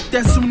shit,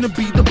 that's soon to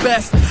be the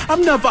best.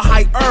 I'm never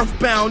high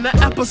earthbound, the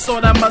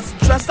episode I must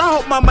address. I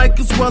hope my mic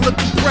is well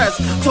compressed.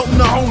 Toting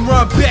the home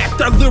run back,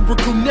 that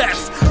lyrical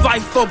nest.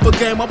 Life of a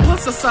gamer,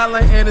 plus a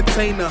silent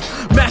entertainer.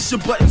 Mash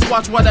your buttons,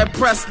 watch while I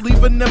press,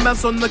 leaving the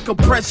mess on the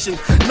compression.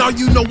 Now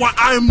you know why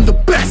I am the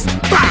best.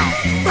 Bow,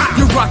 bow.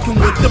 You're rocking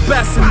with the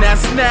best, and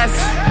that's Ness.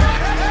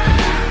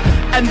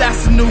 And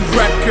that's a new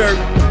record.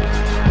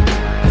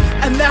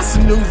 And that's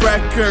a new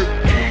record.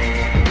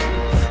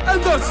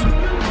 And that's a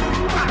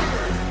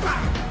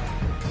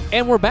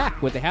And we're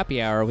back with the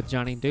Happy Hour with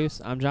Johnny and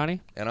Deuce. I'm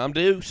Johnny. And I'm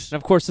Deuce. And,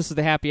 of course, this is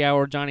the Happy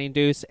Hour with Johnny and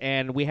Deuce,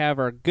 and we have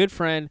our good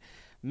friend,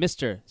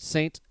 Mr.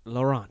 Saint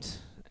Laurent.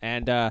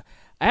 And I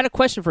had a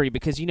question for you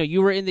because, you know,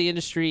 you were in the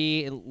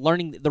industry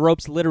learning the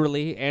ropes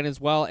literally and as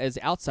well as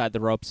outside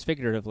the ropes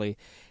figuratively.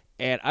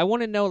 And I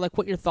want to know, like,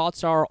 what your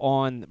thoughts are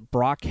on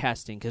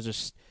broadcasting, because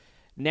there's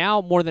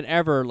now more than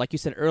ever, like you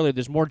said earlier,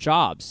 there's more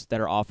jobs that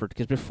are offered,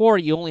 because before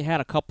you only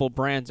had a couple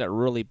brands that were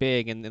really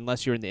big, and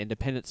unless you're in the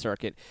independent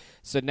circuit.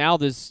 So now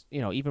there's, you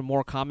know, even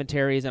more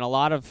commentaries, and a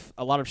lot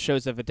of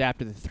shows have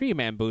adapted to the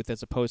 3-man booth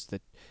as opposed to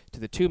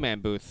the 2-man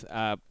booth.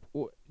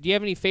 Do you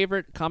have any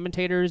favorite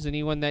commentators,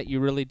 anyone that you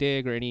really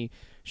dig, or any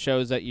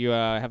shows that you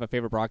have a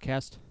favorite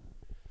broadcast?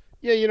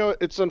 Yeah, you know,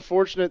 it's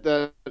unfortunate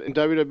that in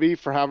WWE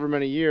for however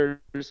many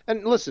years,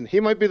 and listen, he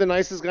might be the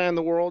nicest guy in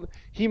the world.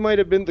 He might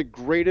have been the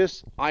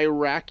greatest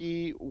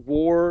Iraqi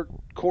war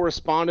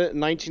correspondent in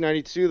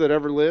 1992 that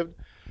ever lived.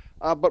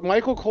 But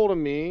Michael Cole, to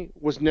me,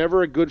 was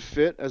never a good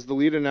fit as the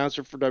lead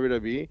announcer for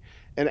WWE.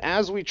 And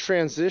as we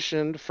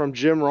transitioned from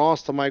Jim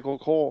Ross to Michael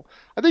Cole,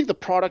 I think the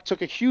product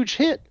took a huge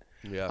hit.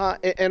 Yeah.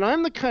 And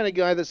I'm the kind of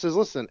guy that says,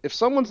 listen, if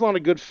someone's not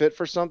a good fit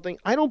for something,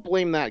 I don't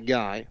blame that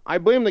guy. I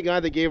blame the guy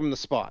that gave him the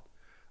spot.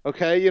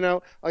 Okay, you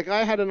know, like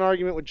I had an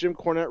argument with Jim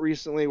Cornette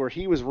recently where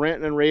he was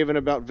ranting and raving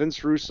about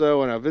Vince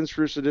Russo and how Vince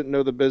Russo didn't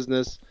know the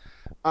business.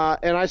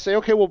 And I say,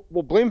 okay, well,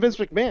 we'll blame Vince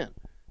McMahon.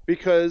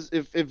 Because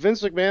if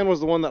Vince McMahon was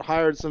the one that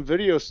hired some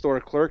video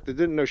store clerk that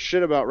didn't know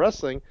shit about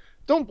wrestling,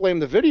 don't blame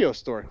the video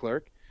store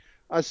clerk.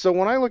 So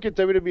when I look at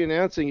WWE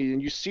announcing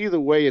and you see the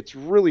way it's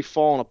really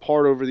fallen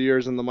apart over the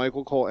years in the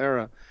Michael Cole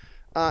era,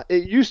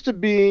 it used to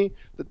be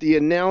that the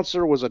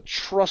announcer was a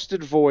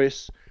trusted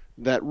voice,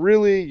 that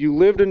really you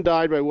lived and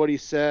died by what he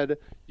said.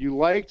 You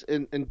liked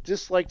and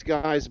disliked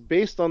guys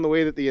based on the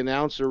way that the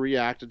announcer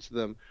reacted to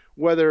them,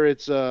 whether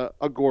it's a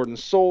Gordon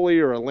Soley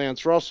or a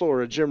Lance Russell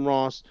or a Jim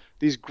Ross,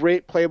 these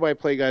great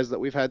play-by-play guys that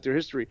we've had through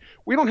history.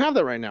 We don't have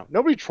that right now.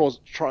 Nobody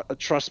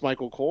trusts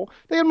Michael Cole.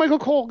 They had Michael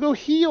Cole go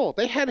heel.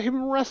 They had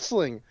him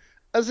wrestling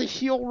as a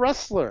heel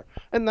wrestler.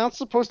 And that's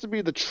supposed to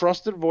be the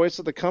trusted voice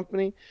of the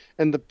company.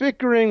 And the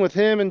bickering with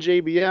him and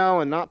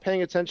JBL and not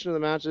paying attention to the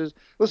matches.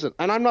 Listen,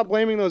 and I'm not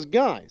blaming those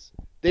guys.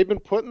 They've been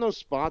put in those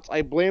spots.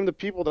 I blame the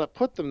people that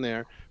put them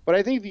there. But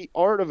I think the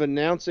art of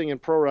announcing in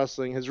pro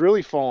wrestling has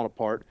really fallen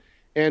apart.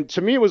 And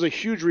to me, it was a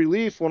huge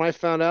relief when I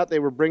found out they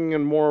were bringing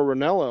in Mauro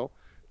Ranallo,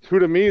 who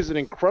to me is an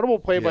incredible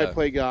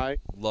play-by-play guy.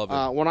 Love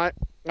it. When I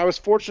was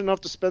fortunate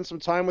enough to spend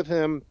some time with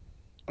him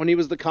when he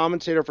was the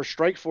commentator for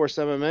Strikeforce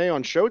MMA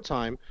on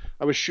Showtime.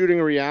 I was shooting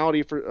a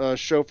reality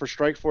show for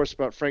Strikeforce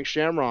about Frank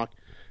Shamrock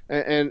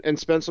and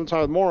spent some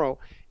time with Mauro.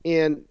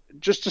 And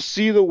just to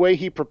see the way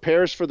he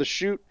prepares for the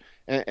shoot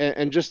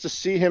and just to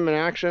see him in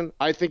action,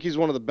 I think he's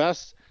one of the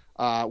best,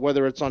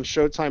 whether it's on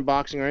Showtime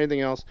Boxing or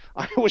anything else.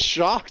 I was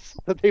shocked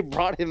that they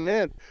brought him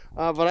in,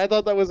 but I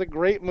thought that was a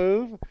great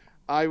move.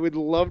 I would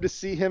love to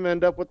see him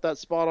end up with that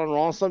spot on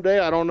Raw someday.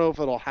 I don't know if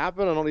it'll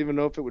happen. I don't even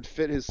know if it would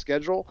fit his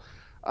schedule.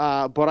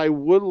 But I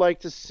would like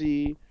to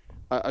see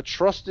a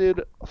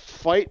trusted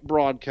fight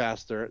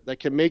broadcaster that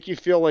can make you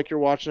feel like you're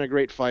watching a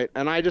great fight.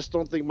 And I just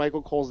don't think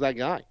Michael Cole's that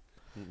guy.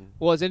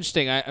 Well, it's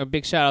interesting. A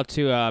big shout out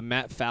to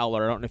Matt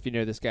Fowler. I don't know if you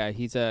know this guy.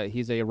 He's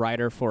a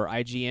writer for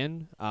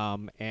IGN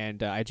and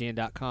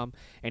IGN.com,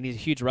 and he's a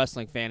huge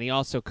wrestling fan. He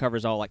also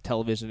covers all like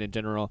television in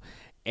general,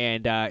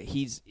 and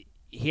he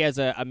has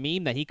a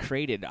meme that he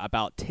created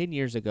about 10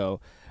 years ago.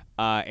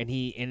 And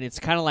it's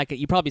kind of like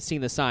you've probably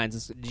seen the signs.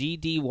 It's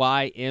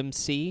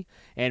GDYMC,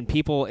 and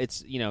people,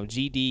 it's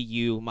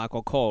GDU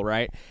Michael Cole,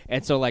 right?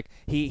 And so like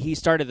he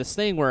started this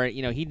thing where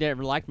he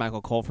never liked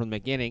Michael Cole from the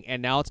beginning,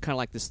 and now it's kind of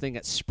like this thing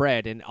that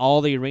spread in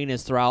all the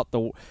arenas throughout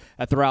the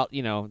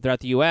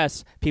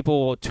U.S.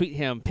 People will tweet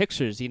him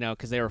pictures,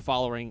 because they were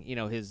following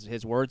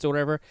his words or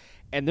whatever.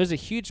 And there's a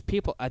huge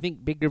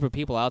big group of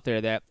people out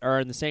there that are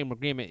in the same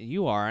agreement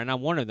you are, and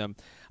I'm one of them.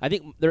 I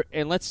think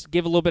and let's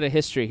give a little bit of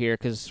history here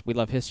because we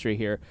love history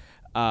here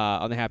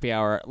on the Happy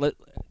Hour.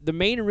 The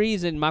main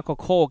reason Michael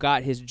Cole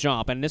got his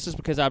jump, and this is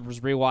because I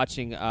was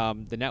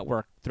rewatching the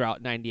network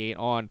throughout '98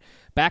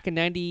 back in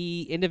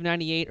end of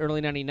 '98, early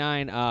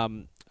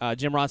 '99.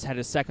 Jim Ross had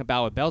his second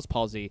bout with Bell's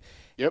palsy,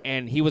 Yep.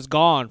 And he was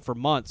gone for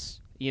months.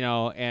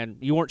 And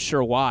you weren't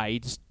sure why.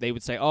 They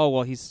would say, oh,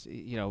 well, he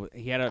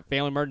had a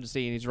family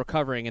emergency and he's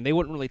recovering, and they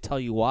wouldn't really tell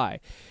you why.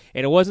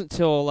 And it wasn't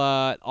until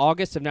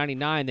August of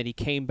 '99 that he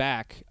came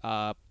back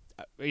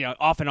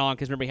off and on,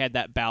 because remember he had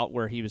that bout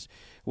where he was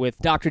with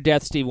Dr.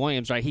 Death, Steve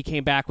Williams, right? He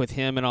came back with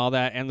him and all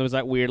that, and there was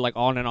that weird, like,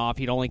 on and off.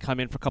 He'd only come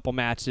in for a couple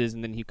matches,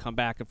 and then he'd come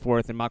back and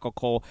forth, and Michael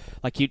Cole,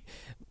 like,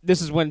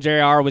 this is when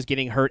JR was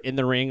getting hurt in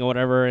the ring or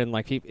whatever, and,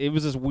 like, it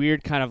was this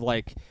weird kind of,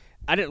 like,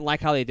 I didn't like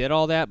how they did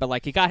all that, but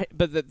like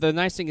the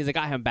nice thing is it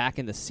got him back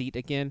in the seat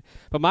again.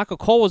 But Michael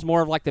Cole was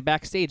more of like the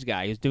backstage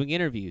guy. He was doing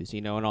interviews,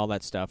 and all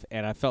that stuff.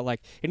 And I felt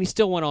like, and he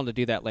still went on to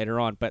do that later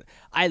on. But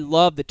I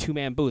love the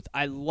 2-man booth.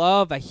 I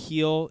love a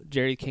heel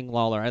Jerry King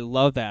Lawler. I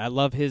love that. I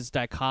love his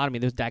dichotomy.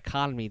 There's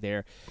dichotomy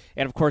there,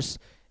 and of course,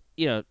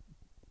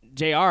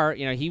 JR,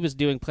 he was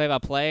doing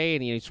play-by-play,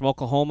 and he's from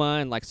Oklahoma,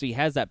 and like so he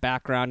has that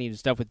background. He did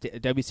stuff with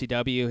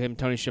WCW, him,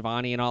 Tony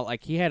Schiavone, and all.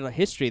 Like he had a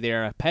history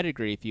there, a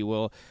pedigree, if you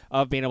will,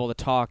 of being able to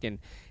talk. And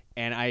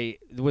I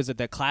was at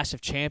the Clash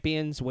of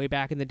Champions way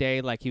back in the day.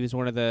 Like he was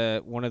one of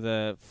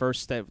the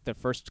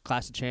first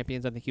Clash of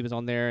Champions. I think he was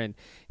on there, and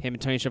him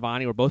and Tony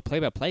Schiavone were both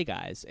play-by-play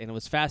guys, and it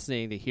was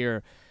fascinating to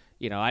hear.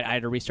 I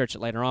had to research it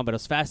later on, but it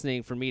was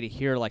fascinating for me to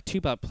hear like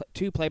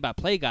two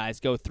play-by-play guys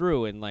go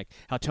through, and like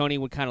how Tony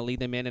would kind of lead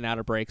them in and out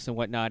of breaks and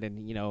whatnot,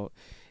 and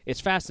it's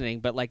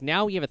fascinating. But like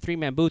now we have a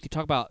 3-man booth. You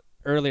talk about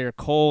earlier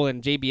Cole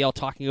and JBL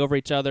talking over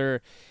each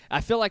other. I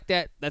feel like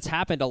that's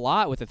happened a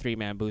lot with the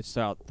 3-man booths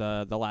throughout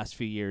the last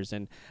few years,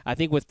 and I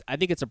think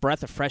it's a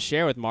breath of fresh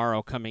air with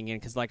Morrow coming in,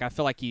 because like I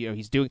feel like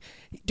he's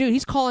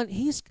calling.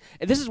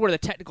 And this is where the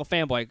technical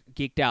fanboy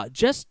geeked out.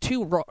 Just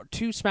two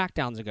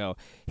SmackDowns ago,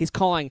 he's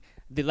calling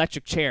the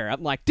electric chair.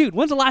 I'm like, dude,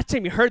 when's the last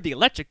time you heard the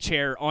electric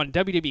chair on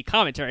WWE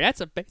commentary?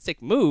 That's a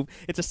basic move.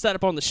 It's a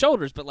setup on the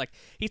shoulders, but like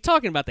he's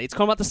talking about that. He's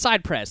calling about the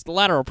side press, the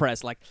lateral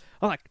press. Like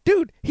I'm like,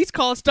 dude, he's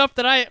calling stuff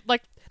that I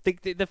like. The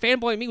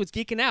fanboy in me was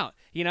geeking out.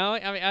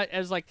 I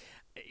was like,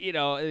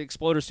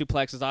 exploder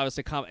suplex is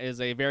obviously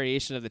is a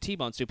variation of the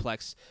T-bone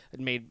suplex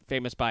made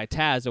famous by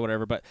Taz or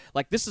whatever. But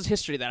like this is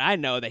history that I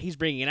know that he's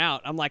bringing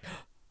out. I'm like,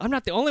 I'm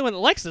not the only one that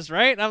likes this,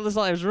 right? And I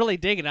was really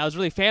digging. I was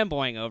really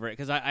fanboying over it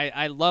because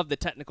I love the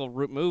technical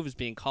moves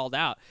being called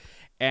out,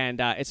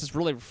 and it's just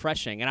really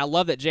refreshing. And I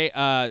love that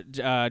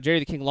Jerry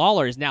the King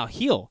Lawler is now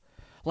heel.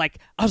 Like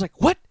I was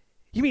like, what?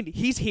 You mean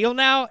he's heel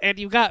now? And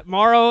you've got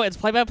Morrow as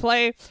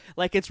play-by-play?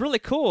 Like it's really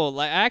cool.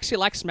 Like I actually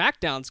like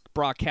SmackDown's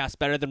broadcast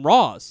better than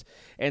Raw's,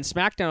 and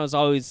SmackDown is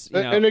always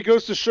and it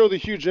goes to show the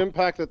huge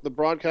impact that the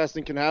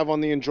broadcasting can have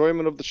on the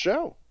enjoyment of the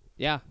show.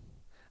 Yeah.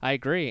 I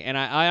agree, and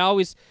I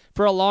always,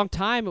 for a long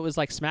time, it was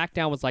like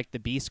SmackDown was like the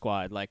B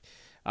Squad, like,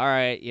 all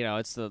right,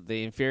 it's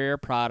the inferior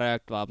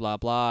product, blah, blah,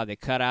 blah. They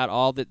cut out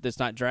all that. There's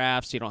not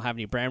drafts. You don't have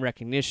any brand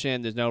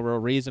recognition. There's no real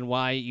reason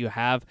why you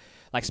have,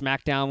 like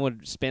SmackDown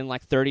would spend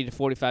like 30 to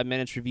 45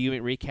 minutes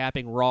reviewing,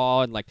 recapping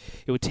Raw, and like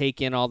it would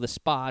take in all the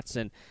spots.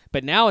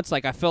 But now it's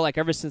like I feel like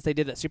ever since they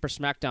did that Super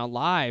SmackDown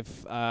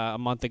Live a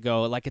month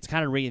ago, like it's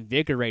kind of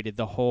reinvigorated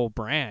the whole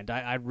brand.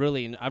 I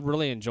really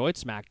enjoyed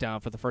SmackDown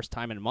for the first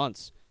time in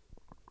months.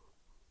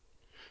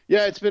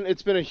 Yeah, it's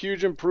been a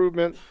huge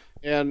improvement,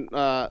 and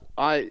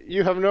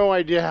you have no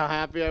idea how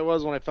happy I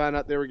was when I found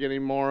out they were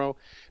getting Morrow.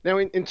 Now,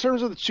 in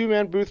terms of the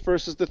 2-man booth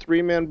versus the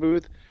 3-man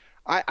booth,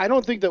 I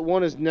don't think that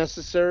one is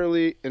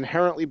necessarily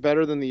inherently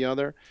better than the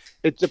other.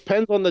 It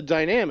depends on the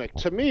dynamic.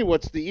 To me,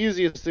 what's the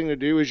easiest thing to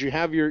do is you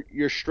have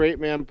your straight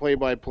man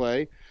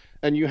play-by-play,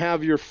 and you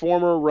have your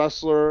former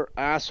wrestler,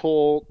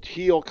 asshole,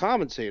 heel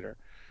commentator.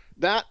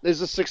 That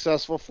is a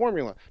successful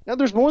formula. Now,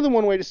 there's more than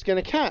one way to skin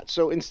a cat,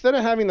 so instead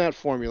of having that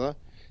formula,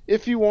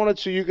 if you wanted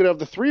to, you could have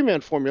the 3-man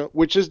formula,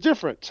 which is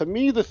different. To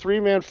me, the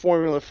 3-man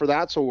formula for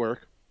that to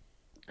work,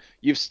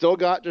 you've still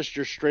got just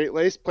your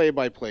straight-laced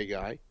play-by-play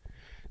guy.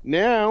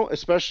 Now,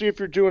 especially if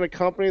you're doing a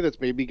company that's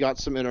maybe got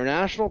some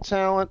international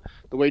talent,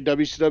 the way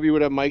WCW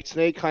would have Mike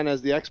Tenay kind of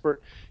as the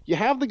expert, you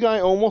have the guy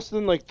almost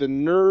in like the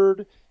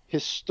nerd,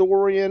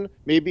 historian,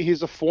 maybe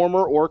he's a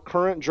former or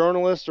current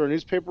journalist or a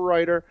newspaper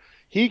writer.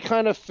 He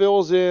kind of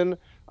fills in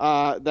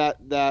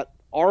that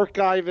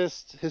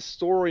archivist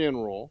historian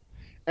role.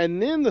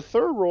 And then the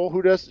third role,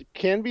 who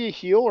can be a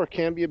heel or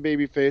can be a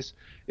babyface,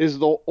 is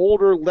the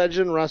older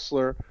legend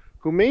wrestler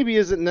who maybe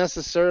isn't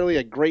necessarily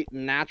a great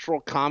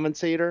natural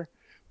commentator,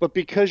 but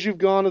because you've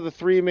gone to the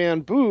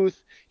 3-man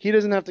booth, he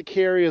doesn't have to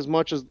carry as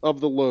much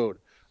of the load.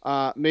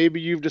 Maybe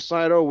you've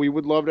decided, we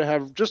would love to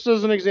have, just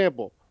as an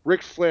example,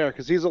 Ric Flair,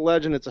 because he's a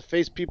legend. It's a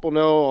face people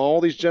know. All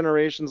these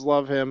generations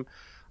love him.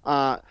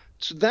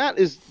 So that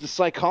is the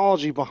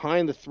psychology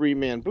behind the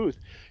 3-man booth.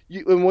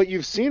 And what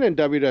you've seen in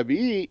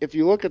WWE, if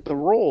you look at the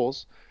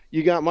roles,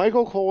 you got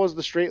Michael Cole as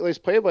the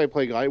straight-laced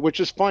play-by-play guy, which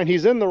is fine.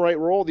 He's in the right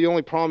role. The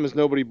only problem is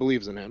nobody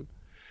believes in him.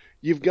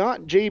 You've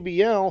got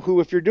JBL,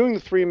 who, if you're doing the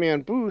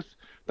 3-man booth,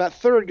 that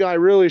third guy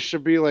really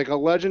should be like a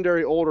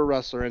legendary older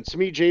wrestler. And to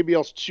me,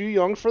 JBL's too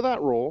young for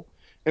that role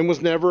and was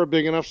never a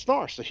big enough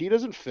star, so he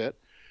doesn't fit.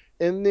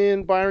 And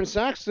then Byron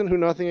Saxton, who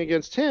nothing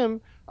against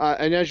him,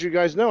 and as you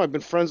guys know, I've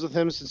been friends with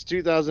him since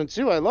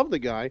 2002. I love the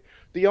guy.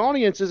 The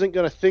audience isn't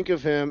going to think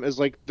of him as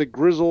like the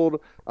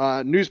grizzled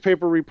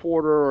newspaper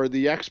reporter or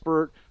the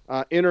expert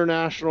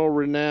international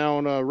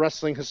renowned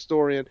wrestling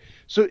historian.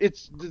 So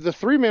it's the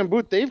three-man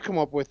booth they've come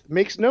up with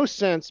makes no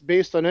sense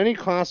based on any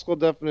classical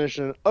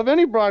definition of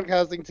any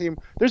broadcasting team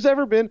there's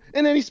ever been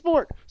in any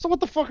sport. So what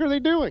the fuck are they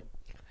doing?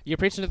 You're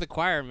preaching to the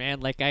choir, man.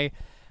 Like I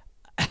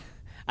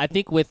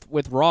think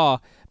with Raw,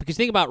 because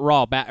think about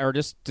Raw or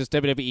just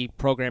WWE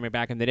programming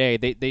back in the day,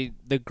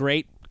 the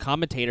great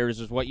commentators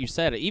is what you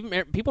said.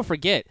 Even people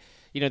forget.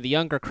 The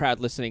younger crowd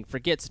listening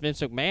forgets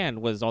Vince McMahon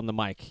was on the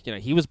mic.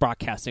 He was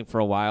broadcasting for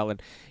a while,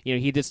 and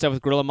he did stuff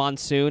with Gorilla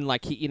Monsoon.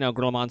 Like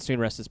Gorilla Monsoon,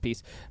 rest in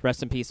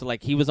peace. So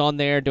like he was on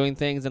there doing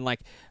things, and like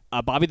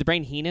Bobby the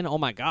Brain Heenan. Oh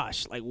my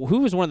gosh, like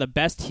who was one of the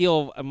best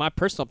heel, in my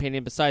personal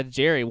opinion, besides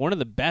Jerry, one of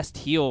the best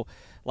heel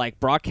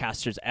like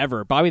broadcasters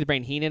ever. Bobby the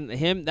Brain Heenan,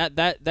 him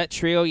that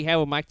trio you had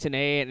with Mike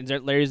Tenay and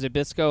Larry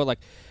Zbyszko, like.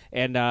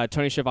 And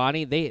Tony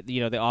Schiavone,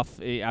 they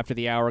off after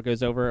the hour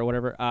goes over or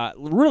whatever.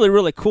 Really,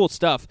 really cool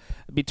stuff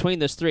between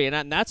those three,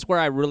 and that's where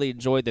I really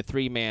enjoyed the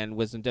 3-man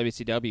was in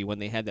WCW when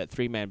they had that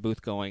 3-man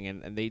booth going,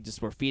 and they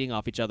just were feeding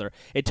off each other.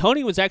 And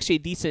Tony was actually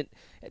decent.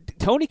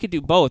 Tony could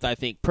do both, I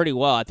think, pretty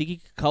well. I think he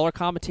could color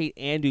commentate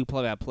and do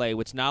play-by-play,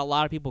 which not a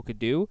lot of people could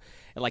do.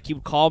 And like he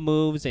would call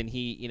moves, and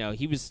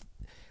he was.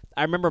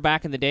 I remember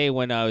back in the day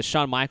when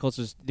Shawn Michaels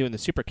was doing the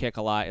super kick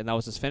a lot, and that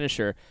was his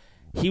finisher.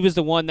 He was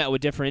the one that would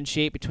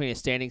differentiate between a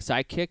standing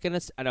sidekick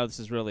and I know this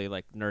is really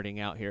like nerding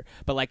out here,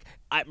 but like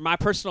my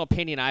personal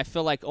opinion, I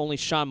feel like only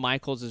Shawn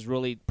Michaels has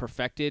really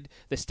perfected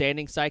the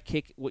standing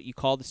sidekick, what you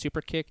call the super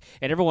kick,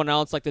 and everyone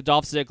else, like the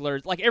Dolph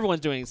Ziggler, like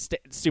everyone's doing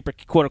super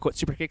quote unquote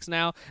super kicks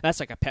now. That's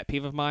like a pet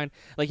peeve of mine.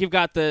 Like you've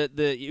got the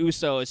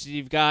Usos,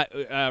 you've got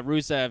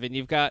Rusev, and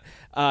you've got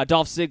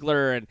Dolph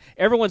Ziggler, and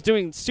everyone's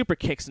doing super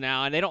kicks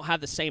now, and they don't have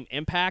the same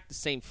impact, the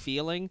same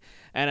feeling,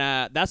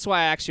 and that's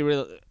why I actually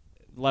really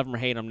love him or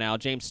hate him now,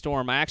 James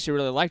Storm. I actually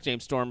really like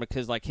James Storm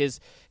because like his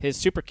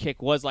super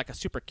kick was like a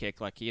super kick.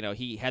 Like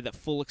he had that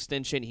full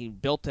extension, he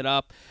built it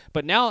up.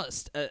 But now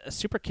a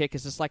super kick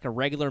is just like a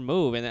regular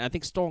move. And I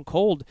think Stone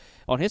Cold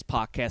on his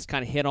podcast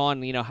kind of hit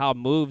on how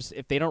moves,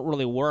 if they don't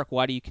really work,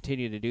 why do you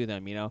continue to do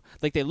them?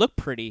 Like they look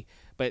pretty,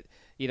 but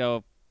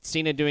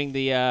Cena doing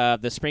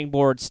the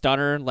springboard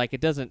stunner, like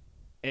it doesn't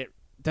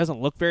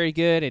look very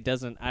good. It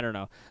doesn't. I don't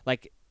know.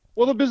 Like.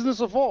 Well, the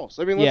business evolves.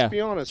 I mean, let's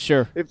be honest.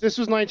 Sure. If this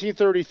was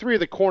 1933,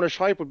 the Cornish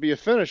hype would be a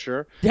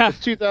finisher. Yeah. It's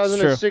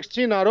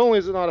 2016. Not only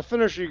is it not a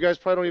finisher, you guys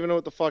probably don't even know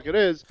what the fuck it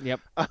is. Yep.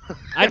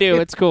 I do.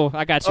 It's cool.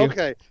 I got you.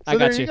 Okay. So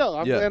there you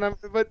go.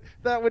 But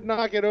that would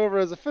not get over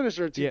as a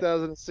finisher in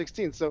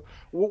 2016. Yeah. So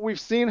what we've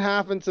seen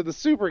happen to the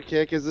super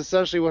kick is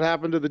essentially what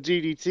happened to the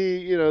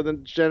DDT,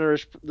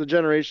 the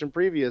generation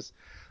previous.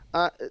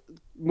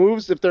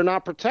 Moves, if they're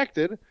not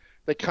protected,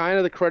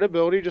 the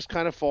credibility just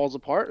kind of falls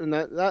apart, and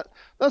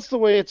that's the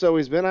way it's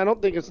always been. I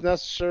don't think it's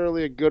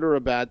necessarily a good or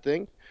a bad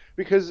thing,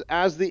 because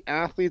as the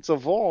athletes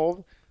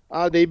evolve,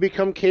 they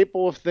become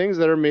capable of things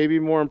that are maybe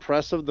more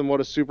impressive than what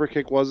a super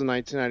kick was in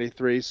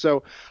 1993.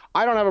 So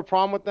I don't have a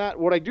problem with that.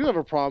 What I do have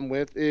a problem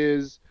with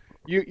is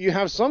you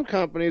have some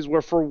companies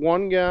where for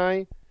one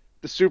guy,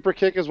 the super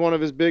kick is one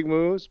of his big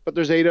moves, but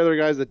there's 8 other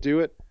guys that do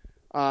it.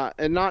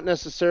 And not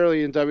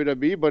necessarily in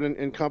WWE, but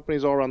in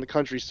companies all around the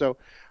country. So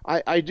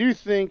I do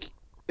think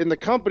in the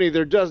company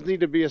there does need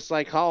to be a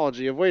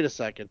psychology of, wait a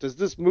second, does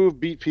this move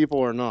beat people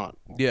or not?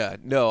 Yeah,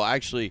 no,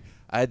 actually,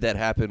 I had that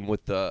happen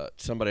with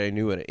somebody I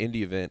knew at an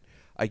indie event.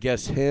 I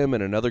guess him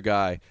and another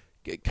guy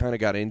kind of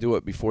got into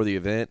it before the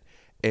event,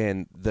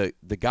 and the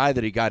guy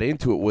that he got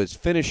into it was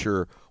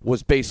finisher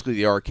was basically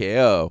the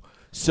RKO.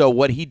 So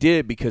what he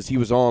did, because he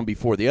was on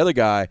before the other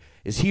guy,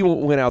 is he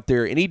went out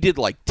there and he did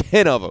like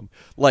 10 of them.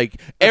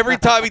 Like every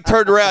time he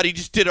turned around, he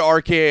just did an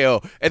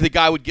RKO, and the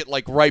guy would get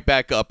like right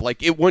back up.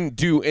 Like it wouldn't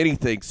do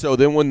anything. So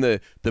then when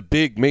the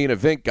big main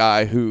event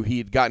guy who he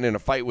had gotten in a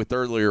fight with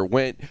earlier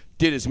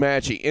did his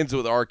match, he ends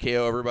with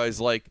RKO,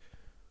 everybody's like,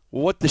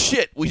 well, what the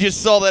shit? We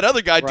just saw that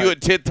other guy do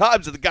it 10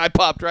 times, and the guy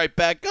popped right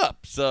back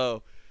up.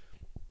 So...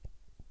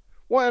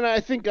 Well, and I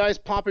think guys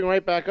popping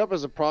right back up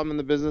is a problem in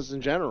the business in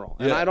general.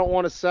 And I don't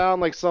want to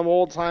sound like some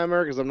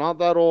old-timer because I'm not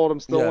that old. I'm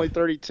still only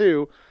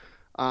 32.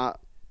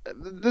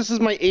 This is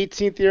my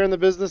 18th year in the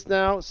business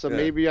now, so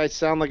maybe I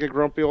sound like a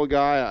grumpy old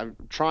guy. I'm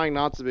trying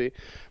not to be.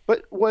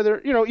 But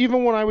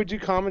even when I would do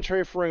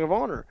commentary for Ring of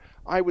Honor,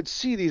 I would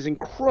see these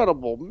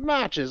incredible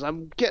matches.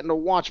 I'm getting to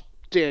watch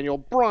Daniel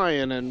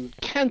Bryan and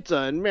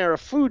Kenta and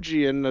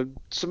Marufuji and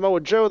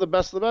Samoa Joe, the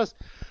best of the best.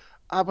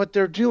 But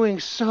they're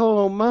doing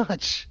so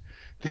much.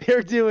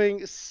 They're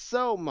doing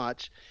so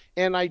much,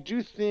 and I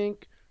do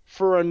think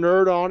for a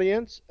nerd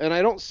audience, and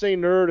I don't say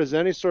nerd as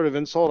any sort of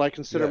insult, I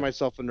consider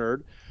myself a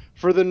nerd,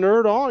 for the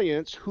nerd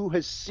audience who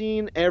has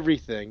seen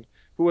everything,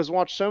 who has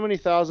watched so many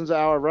thousands of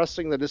hours of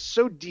wrestling that is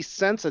so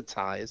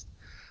desensitized,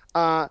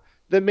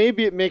 then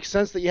maybe it makes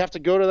sense that you have to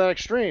go to that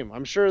extreme.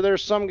 I'm sure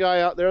there's some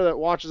guy out there that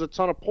watches a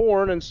ton of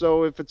porn, and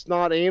so if it's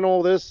not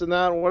anal, this and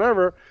that and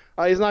whatever,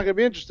 he's not going to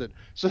be interested.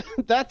 So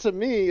that to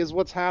me is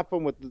what's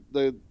happened with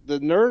the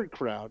nerd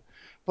crowd.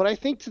 But I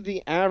think to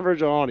the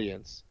average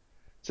audience,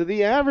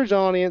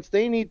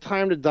 they need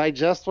time to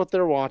digest what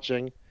they're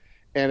watching,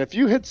 And if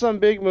you hit some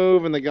big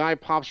move and the guy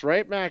pops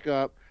right back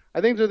up, I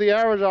think to the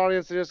average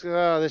audience, they just go,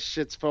 oh, this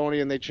shit's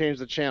phony, and they change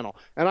the channel.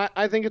 And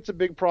I think it's a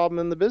big problem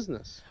in the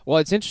business. Well,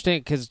 it's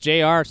interesting because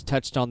JR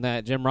touched on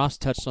that. Jim Ross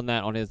touched on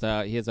that on his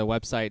he has a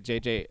website,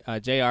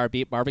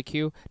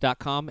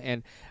 jrbeatbarbecue.com,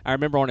 and I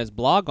remember on his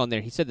blog on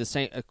there, he said the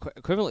same,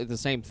 equivalently the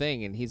same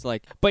thing, and he's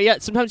like, but yeah,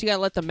 sometimes you got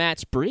to let the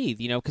match breathe,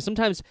 because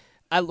sometimes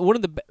one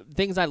of the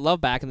things I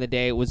loved back in the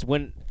day was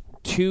when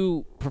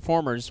two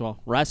performers,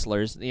 well,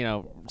 wrestlers,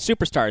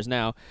 superstars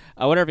now,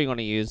 whatever you want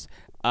to use,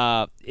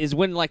 is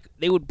when like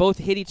they would both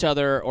hit each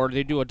other or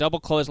they do a double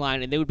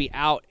clothesline and they would be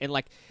out and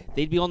like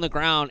they'd be on the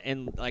ground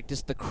and like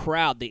just the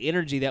crowd, the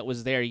energy that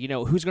was there,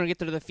 who's going to get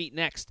to their feet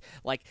next,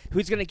 like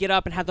who's going to get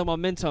up and have the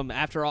momentum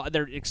after all,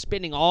 they're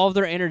expending all of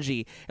their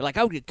energy, and like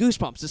I would get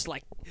goosebumps just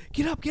like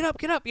get up,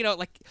 like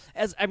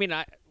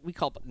we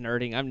call it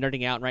nerding. I'm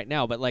nerding out right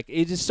now, but like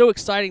it's just so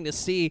exciting to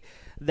see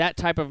that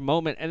type of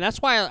moment, and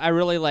that's why I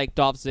really like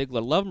Dolph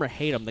Ziggler. Love him or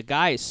hate him, the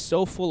guy is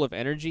so full of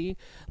energy.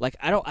 Like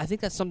I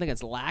think that's something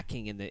that's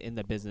lacking in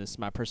the business.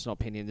 My personal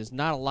opinion, there's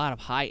not a lot of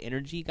high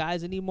energy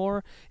guys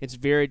anymore. It's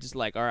very just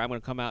like, all right, I'm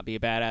going to come out, be a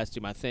badass, do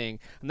my thing,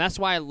 and that's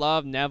why I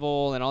love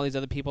Neville and all these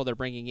other people they're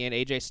bringing in,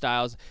 AJ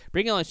Styles,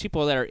 bringing all these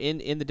people that are in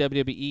the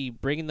WWE,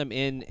 bringing them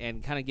in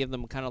and kind of give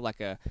them kind of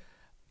like a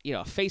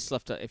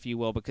facelift, if you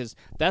will, because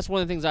that's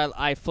one of the things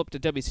I flipped to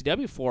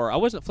WCW for. I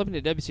wasn't flipping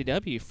to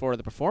WCW for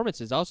the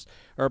performances,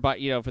 for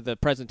the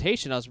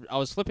presentation. I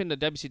was flipping to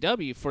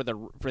WCW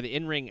for the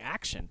in-ring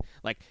action.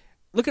 Like,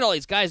 look at all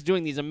these guys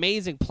doing these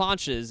amazing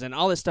planches and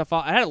all this stuff.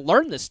 I had to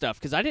learn this stuff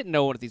because I didn't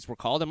know what these were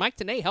called, and Mike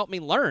Tenay helped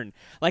me learn.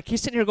 Like,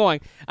 he's sitting here going,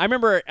 I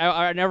remember,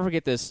 I'll never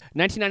forget this,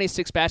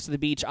 1996 Bash to the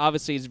Beach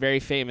obviously is very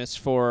famous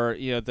for,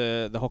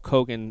 the Hulk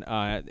Hogan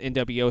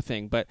NWO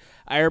thing, but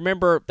I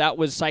remember that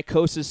was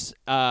Psychosis,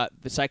 the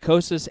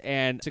Psychosis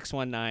and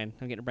 619,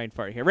 I'm getting a brain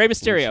fart here, Rey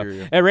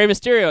Mysterio. Rey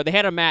Mysterio, they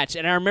had a match,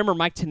 and I remember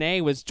Mike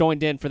Tenay was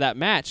joined in for that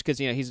match because,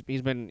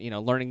 he's been,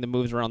 learning the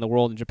moves around the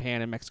world in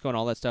Japan and Mexico and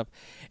all that stuff,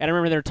 and I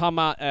remember they were talking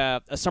about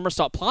a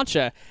somersault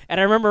plancha, and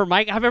I remember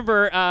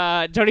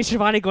Tony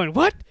Schiavone going,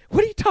 "What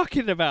are you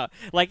talking about?"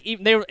 Like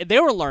even they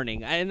were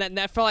learning, and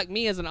that felt like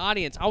me as an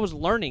audience. I was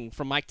learning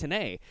from Mike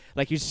Tenay.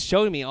 Like he was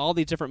showing me all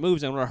these different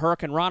moves and what a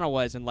Hurricane Rana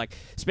was, and like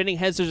spinning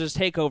head scissors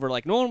takeover.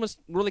 Like no one was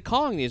really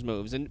calling these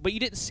moves, but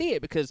you didn't see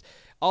it because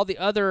all the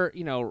other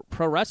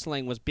pro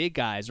wrestling was big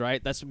guys,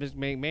 right? That's what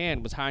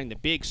McMahon was hiring, the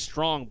big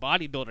strong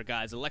bodybuilder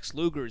guys, the Lex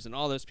Lugers and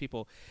all those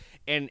people.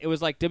 And it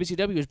was like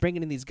WCW was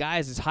bringing in these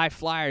guys, these high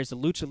flyers, the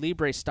Lucha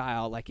Libre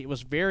style. Like it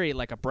was very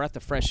like a breath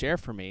of fresh air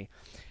for me.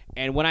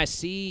 And when I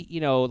see,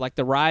 like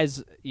the rise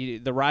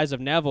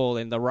of Neville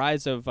and the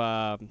rise of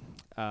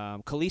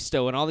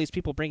Kalisto and all these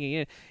people bringing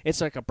in, it's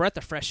like a breath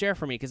of fresh air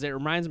for me because it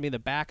reminds me of the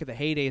back of the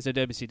heydays of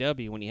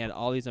WCW when you had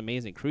all these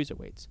amazing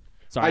cruiserweights.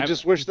 I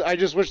just wish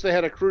they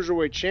had a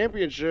cruiserweight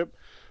championship,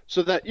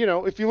 so that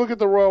if you look at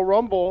the Royal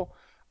Rumble.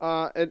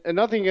 And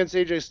nothing against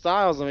AJ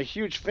Styles. I'm a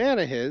huge fan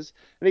of his,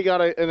 and he got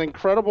an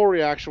incredible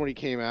reaction when he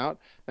came out,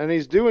 and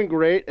he's doing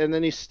great, and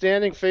then he's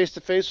standing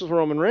face-to-face with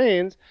Roman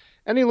Reigns,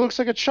 and he looks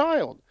like a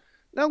child.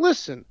 Now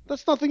listen,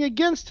 that's nothing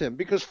against him,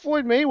 because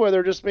Floyd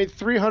Mayweather just made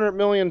 $300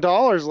 million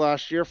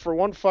last year for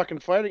one fucking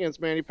fight against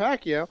Manny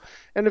Pacquiao,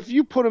 and if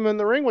you put him in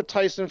the ring with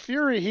Tyson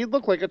Fury, he'd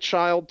look like a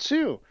child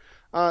too.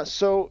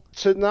 So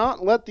to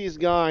not let these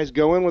guys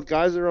go in with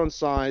guys their own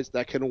size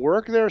that can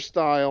work their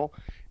style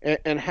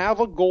and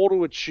have a goal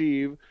to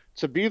achieve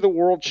to be the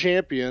world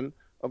champion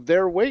of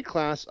their weight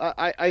class,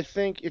 I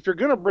think if you're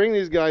going to bring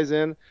these guys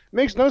in, it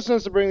makes no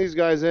sense to bring these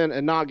guys in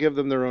and not give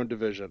them their own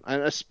division.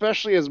 And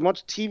especially as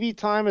much TV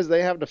time as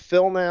they have to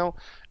fill now,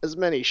 as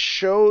many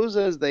shows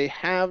as they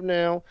have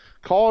now,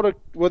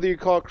 whether you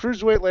call it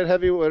cruiserweight, light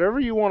heavyweight, whatever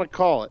you want to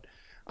call it,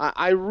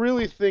 I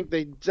really think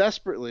they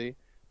desperately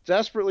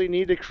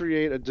need to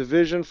create a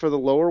division for the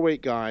lower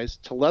weight guys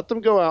to let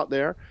them go out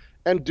there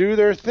and do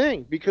their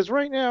thing. Because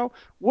right now,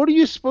 what are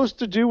you supposed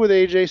to do with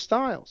AJ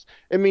Styles?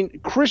 I mean,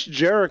 Chris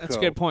Jericho That's a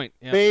good point.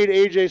 Yeah. made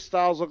AJ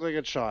Styles look like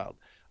a child.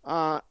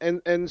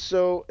 And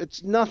so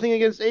it's nothing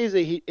against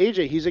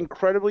AJ. He's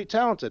incredibly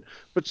talented.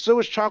 But so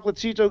is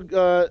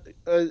Chocolatito,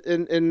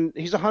 and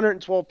he's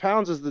 112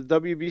 pounds as the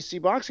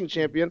WBC boxing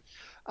champion.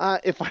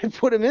 If I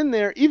put him in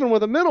there, even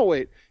with a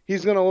middleweight,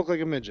 he's going to look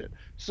like a midget.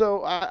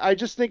 So I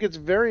just think it's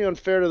very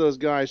unfair to those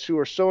guys who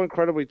are so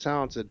incredibly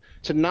talented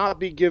to not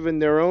be given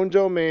their own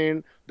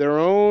domain, their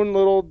own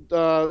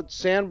little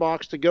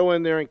sandbox to go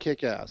in there and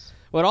kick ass.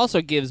 Well, it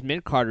also gives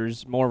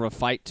mid-carders more of a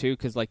fight, too,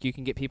 because like you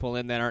can get people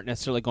in that aren't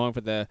necessarily going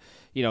for the,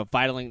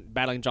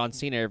 battling John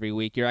Cena every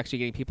week. You're actually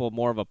getting people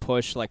more of a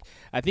push. Like,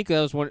 I think that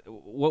was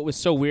what was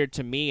so weird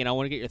to me, and I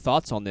want to get your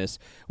thoughts on this,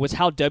 was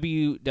how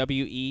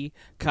WWE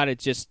kind of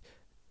just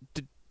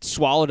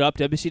swallowed up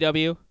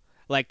WCW.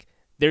 Like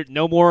there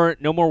no more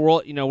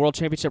world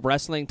championship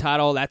wrestling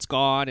title, that's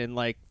gone, and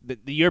like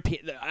the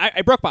European,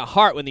 I broke my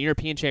heart when the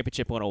European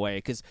championship went away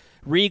because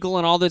Regal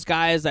and all those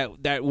guys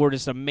that were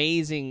just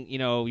amazing,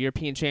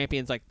 European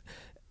champions, like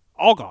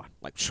all gone.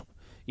 Like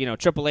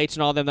Triple H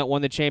and all them that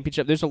won the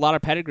championship. There's a lot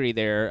of pedigree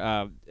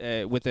there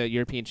with the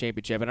European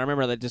Championship, and I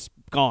remember that just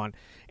gone.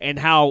 And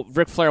how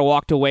Ric Flair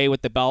walked away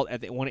with the belt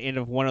at the end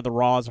of one of the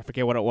Raws. I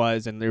forget what it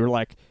was, and they were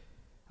like,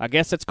 "I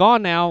guess it's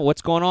gone now.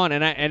 What's going on?"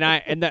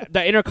 And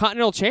the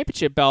Intercontinental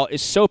Championship belt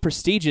is so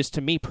prestigious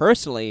to me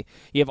personally.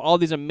 You have all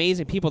these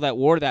amazing people that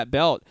wore that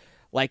belt.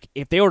 Like,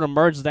 if they were to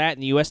merge that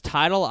in the U.S.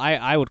 title,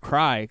 I would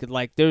cry.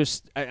 Like,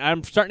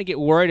 I'm starting to get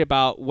worried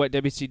about what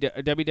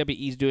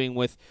WWE is doing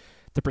with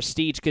the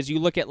prestige, because you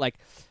look at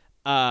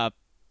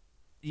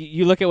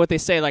you look at what they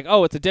say, like,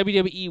 oh, it's the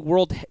WWE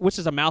World, which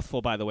is a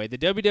mouthful, by the way, the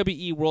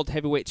WWE World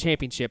Heavyweight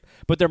Championship,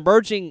 but they're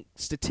merging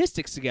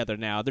statistics together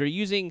now. They're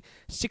using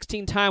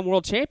 16-time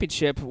World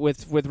Championship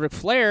with Ric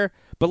Flair,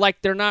 but,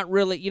 like, they're not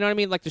really, you know what I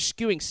mean? Like, they're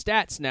skewing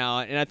stats now,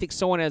 and I think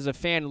someone as a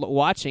fan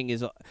watching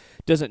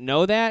doesn't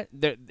know that.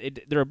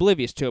 They're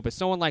oblivious to it, but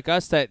someone like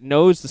us that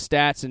knows the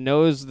stats and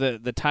knows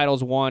the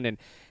titles won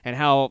and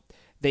how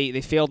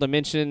They failed to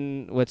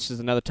mention, which is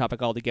another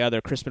topic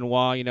altogether, Chris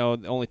Benoit.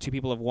 Only 2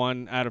 people have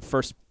won out of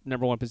first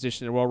number 1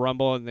 position in the Royal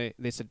Rumble, and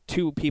they said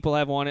 2 people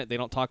have won it. They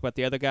don't talk about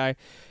the other guy.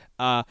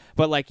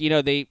 But, like,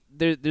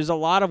 there's a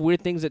lot of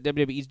weird things that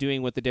WWE is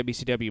doing with the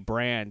WCW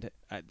brand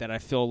that I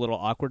feel a little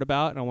awkward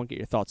about, and I want to get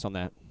your thoughts on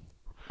that.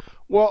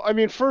 Well, I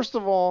mean, first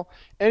of all,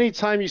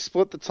 anytime you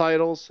split the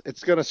titles,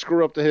 it's going to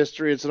screw up the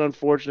history. It's an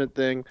unfortunate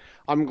thing.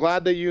 I'm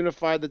glad they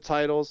unified the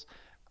titles.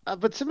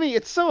 But to me,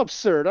 it's so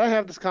absurd. I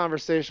have this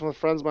conversation with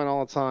friends of mine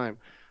all the time.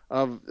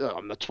 I'm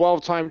the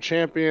 12-time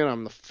champion.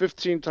 I'm the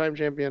 15-time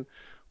champion.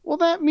 Well,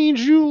 that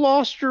means you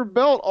lost your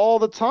belt all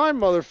the time,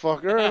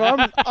 motherfucker.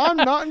 And I'm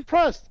not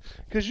impressed.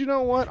 Because you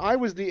know what? I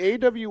was the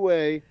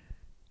AWA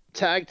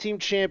tag team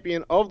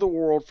champion of the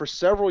world for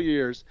several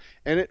years,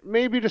 and it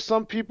maybe to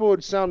some people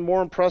would sound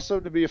more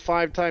impressive to be a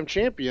 5-time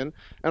champion,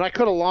 and I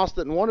could have lost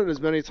it and won it as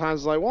many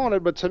times as I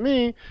wanted, but to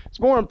me it's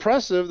more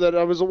impressive that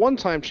I was a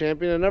 1-time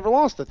champion and never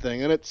lost the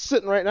thing. And it's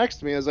sitting right next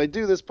to me as I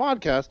do this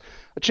podcast,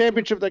 a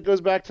championship that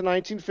goes back to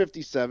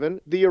 1957,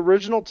 the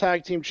original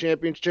tag team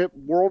championship,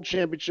 world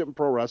championship in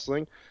pro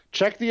wrestling.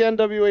 Check the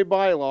NWA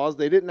bylaws.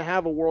 They didn't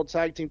have a world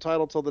tag team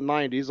title till the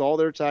 90s. All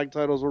their tag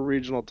titles were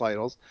regional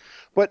titles.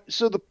 But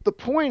so the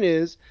point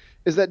is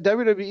that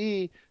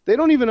WWE, they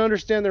don't even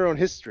understand their own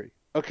history.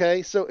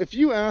 Okay? So if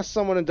you ask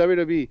someone in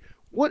WWE,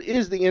 what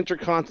is the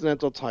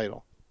Intercontinental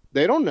title?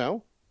 They don't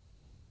know.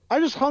 I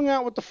just hung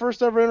out with the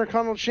first ever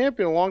Intercontinental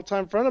champion, a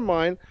longtime friend of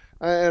mine,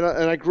 and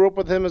I grew up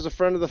with him as a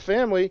friend of the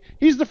family.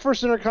 He's the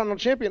first Intercontinental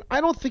champion.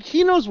 I don't think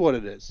he knows what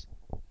it is.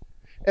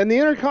 And the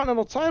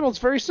Intercontinental title is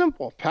very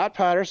simple. Pat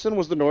Patterson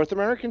was the North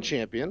American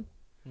champion.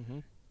 Mm-hmm.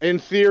 In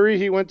theory,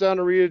 he went down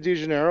to Rio de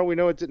Janeiro. We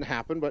know it didn't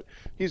happen, but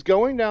he's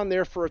going down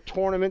there for a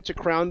tournament to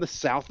crown the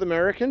South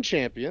American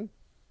champion.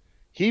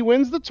 He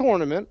wins the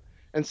tournament,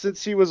 and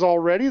since he was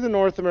already the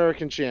North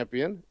American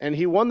champion and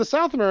he won the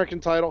South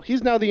American title,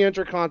 he's now the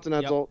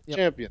Intercontinental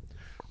champion.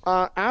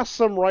 Ask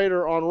some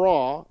writer on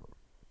Raw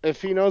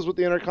if he knows what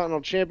the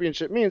Intercontinental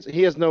Championship means.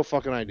 He has no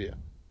fucking idea.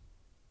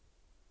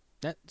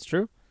 That's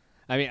true.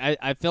 I mean,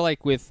 I feel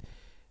like with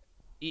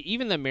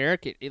even the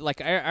American,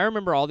 I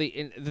remember all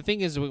the thing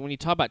is, when you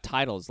talk about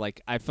titles,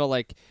 like, I feel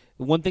like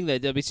one thing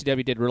that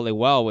WCW did really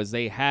well was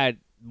they had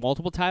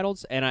multiple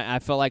titles, and I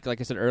felt like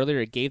I said earlier,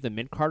 it gave the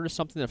mid-carders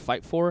something to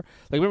fight for.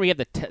 Like, remember, you had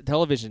the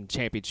television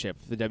championship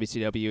for the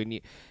WCW, and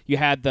you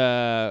had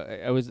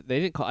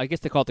I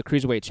guess they call it the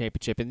Cruiserweight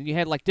Championship, and then you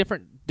had, like,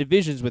 different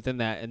divisions within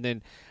that, and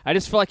then I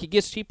just feel like it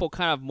gives people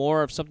kind of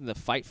more of something to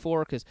fight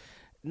for, because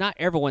not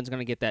everyone's going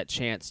to get that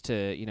chance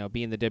to,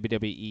 be in the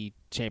WWE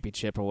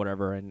Championship or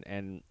whatever,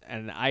 and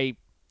I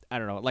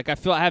don't know. Like,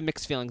 I have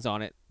mixed feelings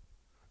on it.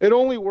 It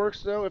only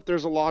works, though, if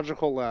there's a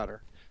logical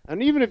ladder.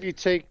 And even if you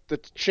take the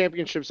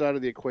championships out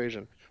of the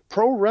equation,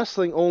 pro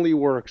wrestling only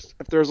works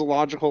if there's a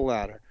logical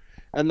ladder.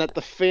 And that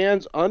the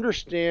fans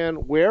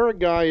understand where a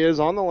guy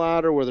is on the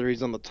ladder, whether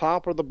he's on the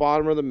top or the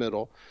bottom or the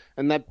middle,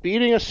 and that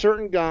beating a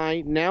certain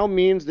guy now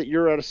means that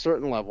you're at a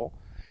certain level.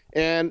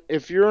 And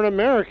if you're an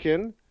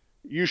American,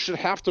 you should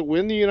have to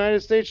win the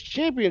United States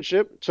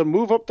Championship to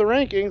move up the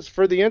rankings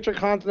for the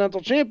Intercontinental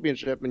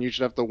Championship, and you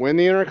should have to win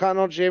the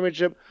Intercontinental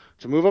Championship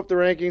to move up the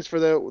rankings for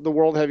the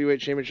World Heavyweight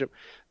Championship.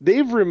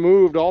 They've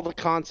removed all the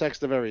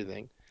context of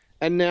everything,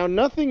 and now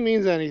nothing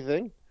means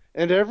anything,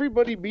 and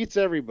everybody beats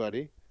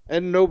everybody,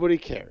 and nobody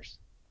cares.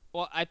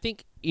 Well, I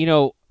think,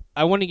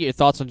 I want to get your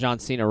thoughts on John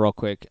Cena real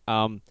quick.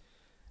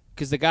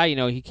 Because the guy,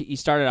 he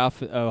started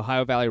off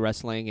Ohio Valley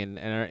Wrestling,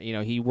 and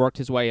he worked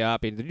his way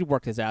up, and he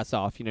worked his ass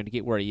off, to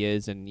get where he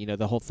is, and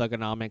the whole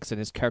Thugonomics and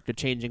his character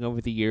changing over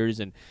the years,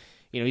 and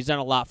he's done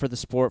a lot for the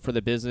sport, for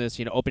the business,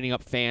 opening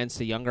up fans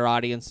to younger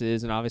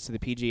audiences, and obviously the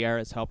PG era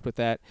has helped with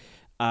that.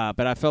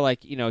 But I feel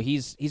like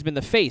he's been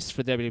the face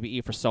for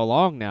WWE for so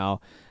long now.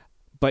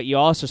 But you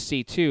also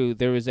see too,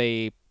 there was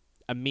a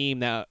meme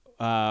that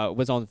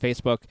was on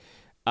Facebook.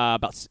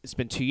 It's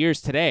been 2 years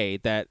today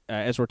that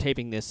as we're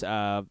taping this,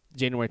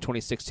 January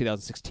 26,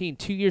 2016,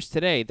 2 years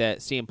today that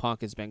CM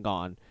Punk has been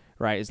gone,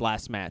 right? His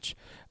last match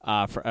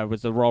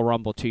was the Royal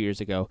Rumble 2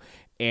 years ago,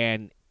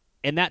 and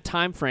in that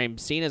time frame,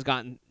 Cena's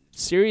gotten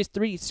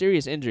three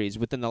serious injuries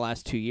within the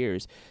last 2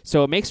 years.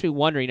 So it makes me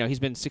wonder, he's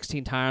been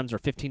 16 times or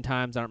 15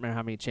 times. I don't remember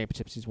how many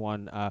championships he's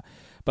won.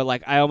 But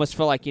like, I almost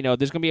feel like, there's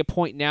going to be a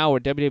point now where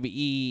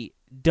WWE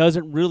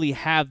doesn't really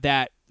have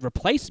that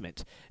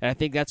replacement. And I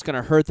think that's going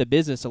to hurt the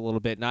business a little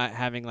bit, not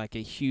having like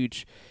a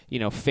huge,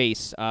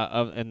 face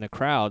in the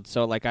crowd.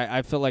 So like,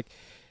 I feel like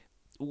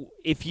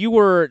if you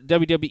were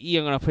WWE,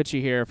 I'm going to put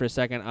you here for a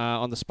second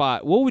on the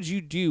spot. What would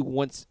you do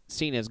once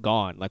Cena's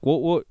gone? Like,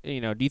 what do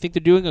you think they're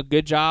doing a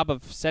good job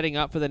of setting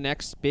up for the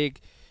next big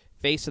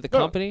face of the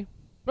company?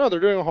 No, they're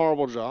doing a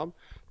horrible job.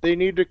 They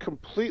need to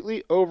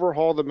completely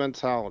overhaul the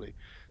mentality.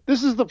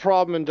 This is the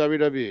problem in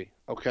WWE,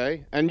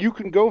 okay? And you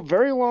can go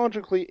very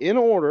logically in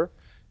order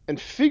and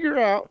figure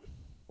out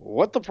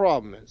what the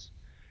problem is.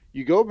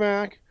 You go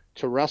back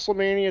to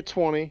WrestleMania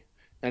 20,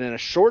 and in a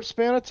short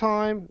span of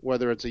time,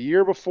 whether it's a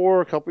year before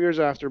or a couple years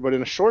after, but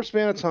in a short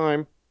span of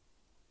time,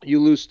 you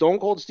lose Stone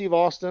Cold Steve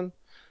Austin,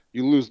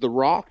 you lose The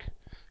Rock,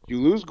 you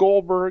lose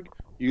Goldberg,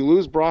 you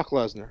lose Brock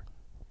Lesnar.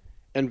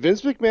 And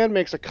Vince McMahon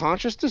makes a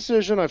conscious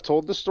decision. I've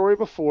told this story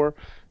before.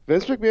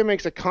 Vince McMahon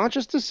makes a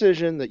conscious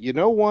decision that, you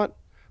know what?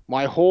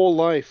 My whole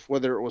life,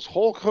 whether it was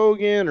Hulk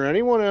Hogan or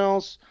anyone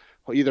else,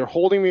 either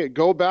holding me,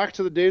 go back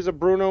to the days of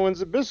Bruno and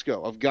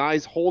Zbyszko, of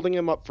guys holding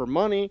him up for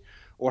money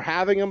or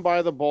having him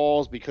by the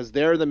balls because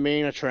they're the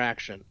main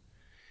attraction.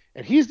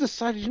 And he's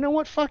decided, you know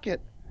what? Fuck it.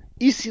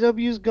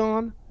 ECW's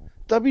gone.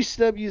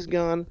 WCW's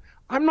gone.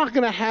 I'm not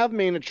going to have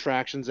main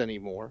attractions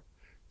anymore.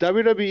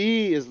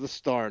 WWE is the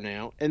star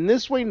now, and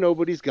this way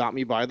nobody's got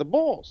me by the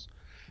balls.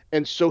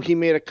 And so he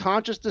made a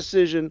conscious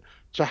decision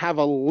to have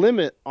a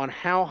limit on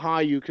how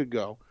high you could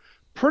go,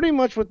 pretty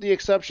much with the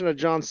exception of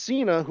John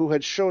Cena, who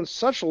had shown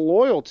such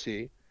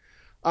loyalty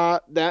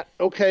that,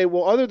 okay,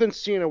 well, other than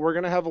Cena, we're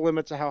going to have a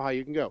limit to how high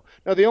you can go.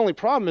 Now, the only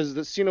problem is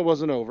that Cena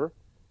wasn't over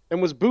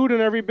and was booed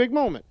in every big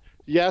moment.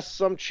 Yes,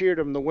 some cheered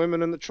him, the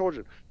women and the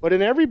children, but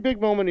in every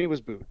big moment he was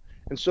booed.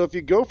 And so if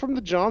you go from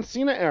the John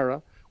Cena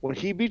era, when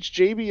he beats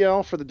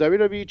JBL for the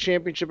WWE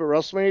Championship at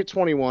WrestleMania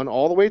 21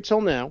 all the way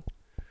till now,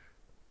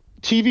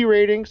 TV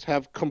ratings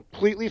have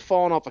completely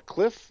fallen off a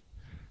cliff.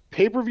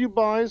 Pay-per-view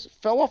buys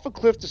fell off a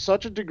cliff to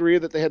such a degree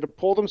that they had to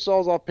pull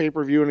themselves off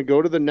pay-per-view and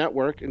go to the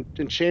network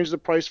and change the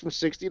price from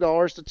 $60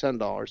 to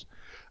 $10.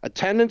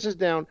 Attendance is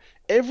down.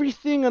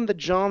 Everything in the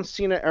John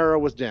Cena era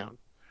was down.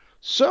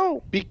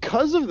 So,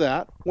 because of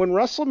that, when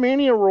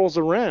WrestleMania rolls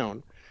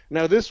around,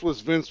 now this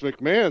was Vince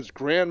McMahon's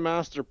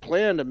grandmaster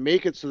plan to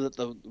make it so that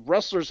the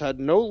wrestlers had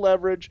no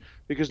leverage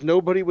because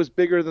nobody was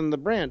bigger than the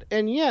brand.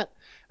 And yet,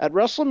 at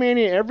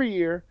WrestleMania every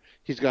year,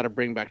 he's got to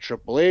bring back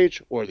Triple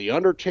H or The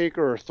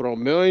Undertaker or throw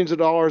millions of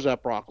dollars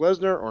at Brock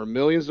Lesnar or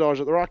millions of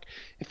dollars at The Rock.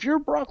 If you're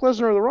Brock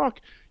Lesnar or The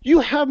Rock, you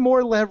have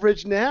more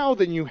leverage now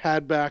than you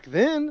had back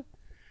then.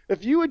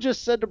 If you had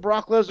just said to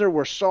Brock Lesnar,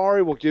 we're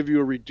sorry, we'll give you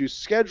a reduced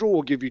schedule,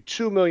 we'll give you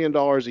 $2 million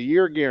a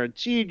year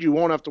guaranteed, you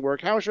won't have to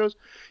work house shows,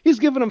 he's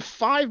giving him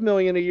 $5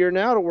 million a year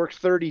now to work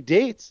 30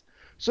 dates.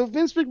 So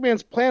Vince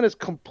McMahon's plan is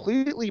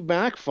completely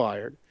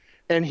backfired,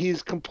 and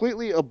he's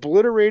completely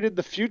obliterated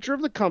the future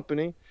of the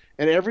company.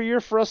 And every year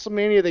for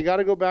WrestleMania, they got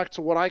to go back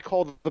to what I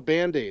call the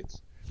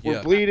Band-Aids.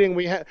 We're bleeding.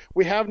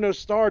 We have no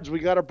stars. We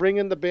got to bring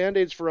in the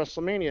Band-Aids for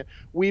WrestleMania.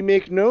 We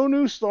make no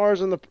new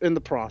stars in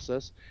the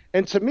process.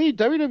 And to me,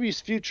 WWE's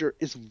future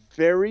is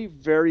very,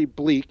 very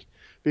bleak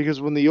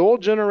because when the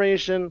old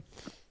generation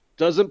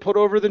doesn't put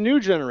over the new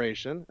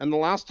generation, and the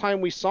last time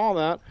we saw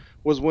that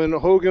was when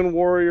Hogan,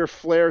 Warrior,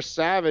 Flair,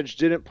 Savage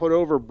didn't put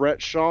over Brett,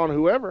 Shawn,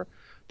 whoever,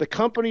 the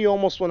company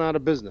almost went out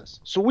of business.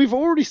 So we've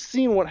already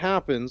seen what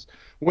happens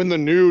when the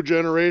new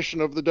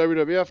generation of the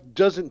WWF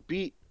doesn't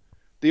beat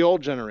the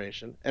old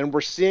generation. And we're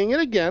seeing it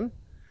again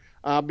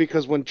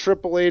because when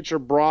Triple H or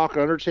Brock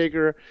or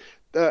Undertaker,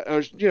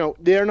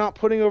 they're not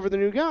putting over the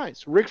new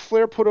guys. Ric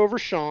Flair put over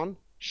Shawn.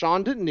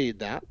 Shawn didn't need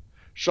that.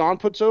 Shawn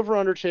puts over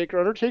Undertaker.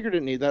 Undertaker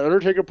didn't need that.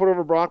 Undertaker put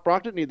over Brock.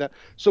 Brock didn't need that.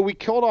 So we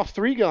killed off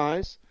 3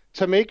 guys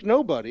to make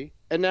nobody,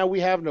 and now we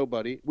have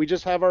nobody. We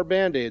just have our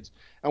Band-Aids.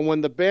 And when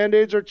the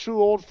Band-Aids are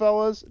too old,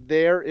 fellas,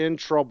 they're in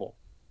trouble.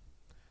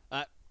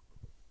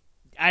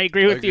 I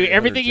agree with you.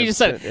 Everything you just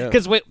said.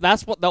 Because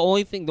that's what the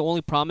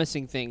only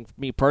promising thing for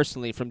me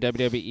personally from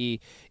WWE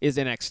is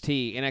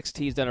NXT.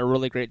 NXT's done a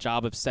really great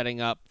job of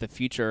setting up the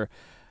future.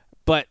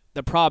 But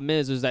the problem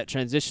is that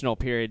transitional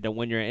period to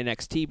when you're in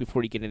NXT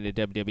before you get into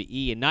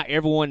WWE, and not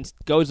everyone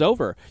goes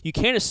over. You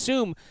can't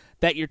assume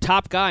that your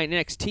top guy in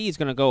NXT is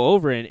going to go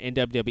over in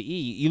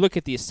WWE. You look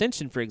at the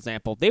Ascension, for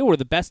example. They were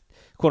the best,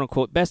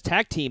 quote-unquote, best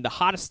tag team, the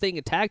hottest thing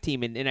in tag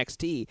team in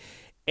NXT.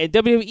 And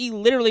WWE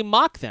literally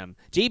mocked them.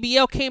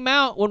 JBL came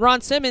out when Ron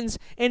Simmons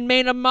and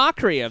made a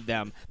mockery of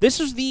them. This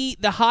was the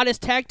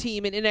hottest tag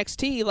team in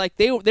NXT. Like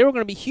they were going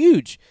to be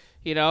huge.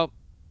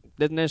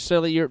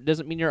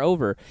 Doesn't mean you're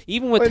over.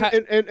 Even with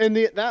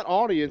that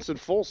audience in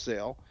Full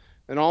Sail,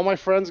 and all my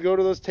friends go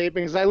to those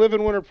tapings. I live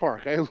in Winter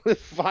Park. I live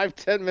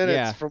 5-10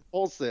 minutes from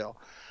Full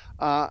Sail.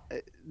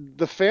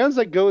 The fans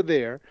that go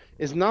there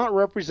is not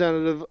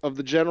representative of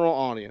the general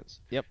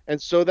audience. Yep.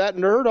 And so that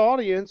nerd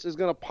audience is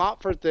going to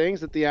pop for things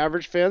that the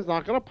average fan's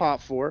not going to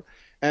pop for.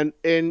 And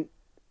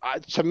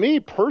to me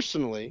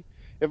personally,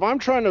 if I'm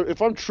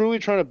truly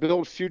trying to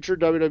build future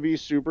WWE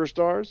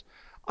superstars,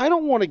 I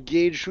don't want to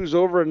gauge who's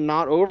over and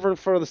not over in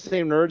front of the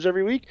same nerds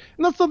every week.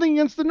 And that's nothing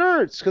against the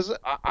nerds, because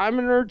I'm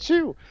a nerd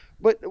too.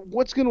 But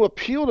what's going to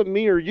appeal to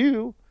me or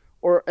you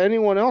or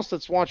anyone else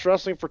that's watched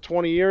wrestling for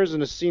 20 years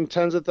and has seen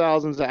tens of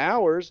thousands of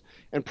hours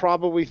and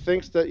probably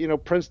thinks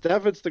that, Prince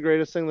Devitt's the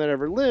greatest thing that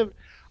ever lived?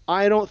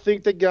 I don't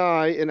think the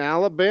guy in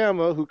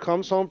Alabama who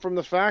comes home from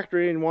the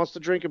factory and wants to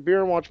drink a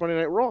beer and watch Monday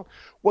Night Raw,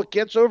 what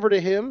gets over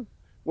to him,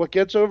 what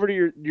gets over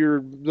to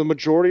the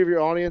majority of your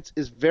audience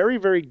is very,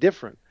 very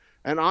different.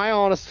 And I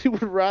honestly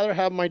would rather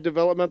have my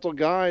developmental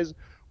guys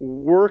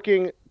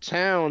working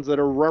towns that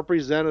are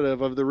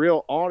representative of the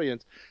real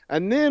audience.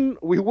 And then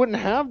we wouldn't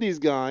have these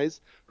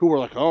guys who are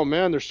like, oh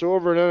man, they're so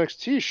over in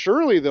NXT,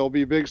 surely they'll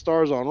be big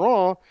stars on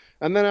Raw.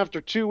 And then after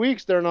 2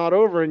 weeks, they're not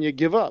over and you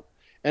give up.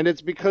 And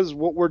it's because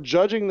what we're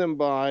judging them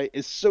by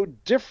is so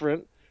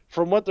different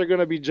from what they're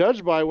going to be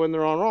judged by when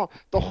they're on Raw.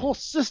 The whole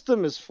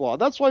system is flawed.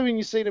 That's why when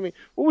you say to me,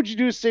 what would you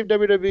do to save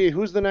WWE?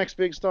 Who's the next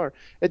big star?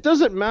 It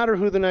doesn't matter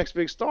who the next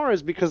big star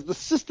is, because the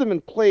system in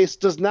place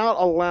does not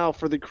allow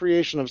for the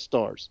creation of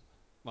stars.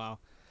 Wow.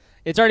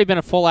 It's already been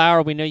a full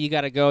hour. We know you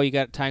got to go. You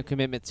got time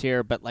commitments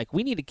here. But,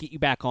 we need to get you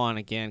back on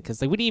again,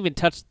 because we didn't even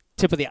touch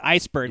tip of the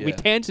iceberg. Yeah. We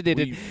tangented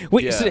it.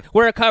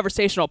 We're a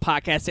conversational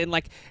podcast,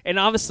 and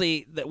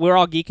obviously we're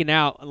all geeking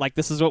out.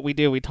 This is what we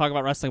do. We talk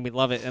about wrestling. We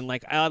love it, and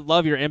I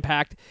love your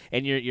impact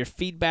and your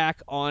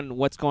feedback on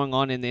what's going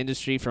on in the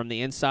industry from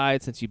the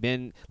inside, since you've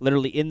been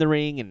literally in the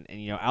ring and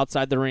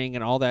outside the ring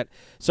and all that.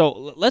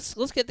 So let's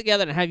get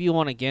together and have you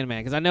on again,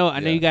 man, because I know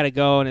you got to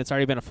go, and it's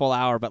already been a full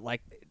hour, but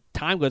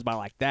time goes by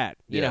like that.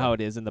 You know how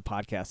it is in the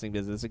podcasting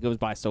business. It goes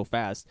by so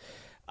fast.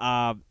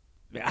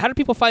 How do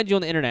people find you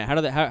on the internet?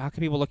 How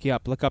can people look you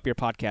up? Look up your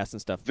podcast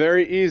and stuff.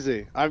 Very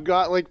easy. I've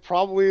got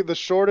probably the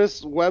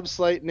shortest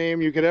website name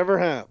you could ever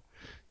have.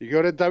 You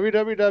go to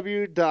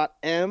www.m.sl.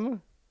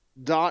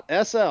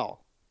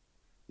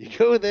 You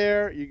go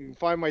there. You can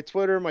find my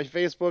Twitter, my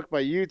Facebook,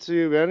 my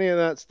YouTube, any of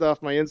that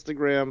stuff, my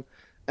Instagram.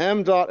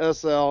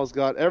 M.sl has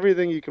got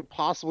everything you could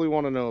possibly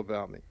want to know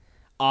about me.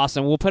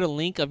 Awesome. We'll put a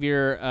link of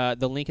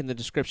the link in the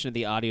description of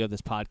the audio of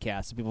this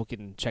podcast, so people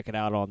can check it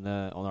out on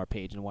our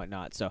page and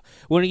whatnot. So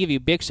we want to give you a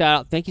big shout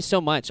out. Thank you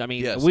so much. I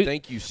mean,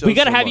 thank you so. We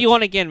got to have much. you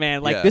on again,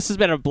 man. This has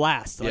been a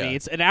blast. I mean,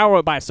 it's an hour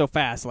went by so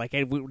fast. We're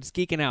just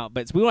geeking out,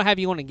 but we want to have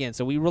you on again.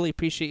 So we really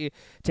appreciate you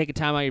taking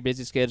time out of your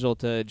busy schedule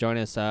to join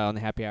us on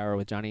the Happy Hour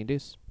with Johnny and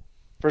Deuce.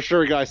 For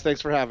sure, guys. Thanks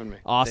for having me.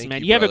 Awesome,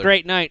 man. You have a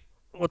great night.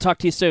 We'll talk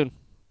to you soon.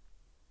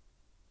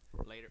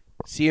 Later.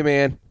 See you,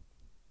 man.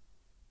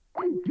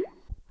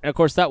 And, of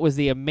course, that was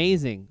the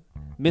amazing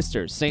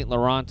Mr. St.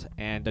 Laurent,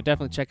 and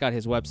definitely check out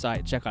his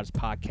website, check out his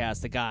podcast.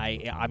 The guy,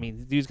 the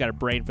dude's got a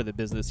brain for the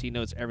business. He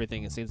knows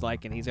everything, it seems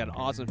like, and he's got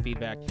awesome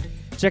feedback.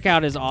 Check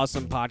out his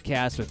awesome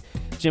podcast with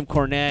Jim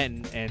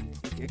Cornette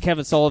and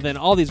Kevin Sullivan,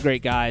 all these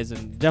great guys,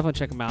 and definitely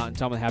check them out and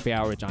tell them the Happy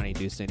Hour with Johnny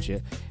Deuce sent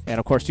you. And,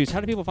 of course, Deuce, how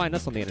do people find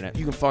us on the internet?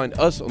 You can find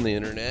us on the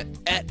internet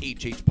at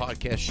HH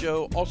Podcast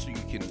Show. Also, you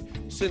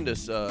can send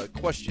us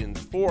questions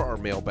for our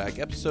mailbag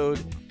episode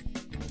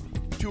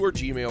to our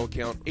Gmail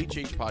account,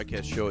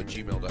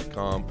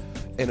 hhpodcastshow@gmail.com.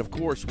 And, of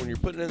course, when you're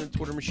putting it in the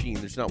Twitter machine,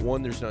 there's not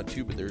one, there's not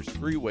two, but there's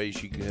 3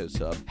 ways you can hit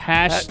us up.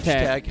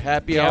 Hashtag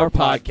Happy Hour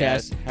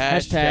Podcast,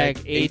 hashtag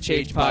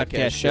HH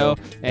Podcast Show,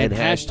 and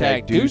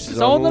hashtag Deuce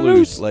is on the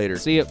loose. Later.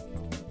 See you.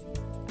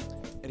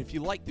 And if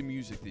you like the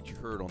music that you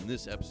heard on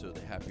this episode of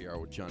the Happy Hour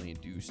with Johnny and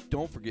Deuce,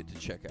 don't forget to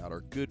check out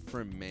our good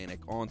friend Manic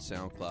on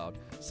SoundCloud,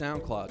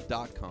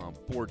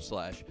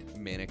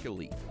 soundcloud.com/Manic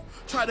Elite.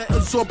 Try to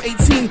absorb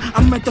 18,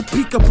 I'm at the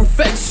peak of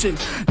perfection.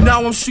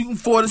 Now I'm shooting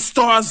for the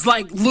stars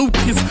like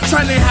Lucas.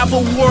 Trying to have a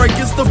war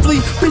against the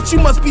fleet. Bitch, you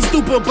must be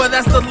stupid, but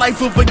that's the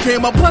life of a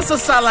gamer. Plus a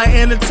silent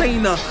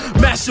entertainer.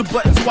 Mash your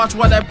buttons, watch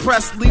while I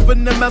press.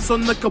 Leaving the mess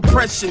on the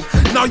compression.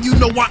 Now you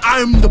know why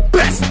I'm the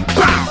best.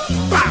 Bow,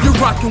 bow. You're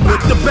rocking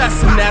with the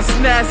best, and that's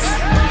Ness.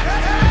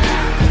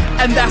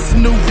 And that's a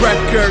new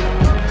record.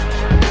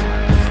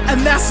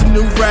 And that's a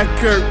new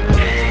record.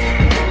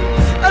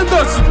 And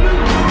that's a new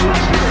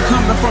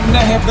coming from the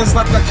heavens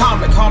like a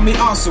comet, call me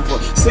Onceable.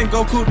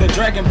 Sengoku, the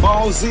Dragon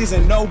Ball Z's,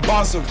 and no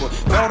Bonzable.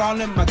 Go down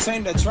and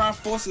maintain the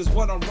Triforce is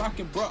what I'm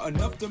rocking, bro.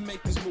 Enough to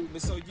make this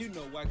movement, so you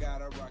know I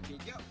gotta rock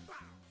it. Yo.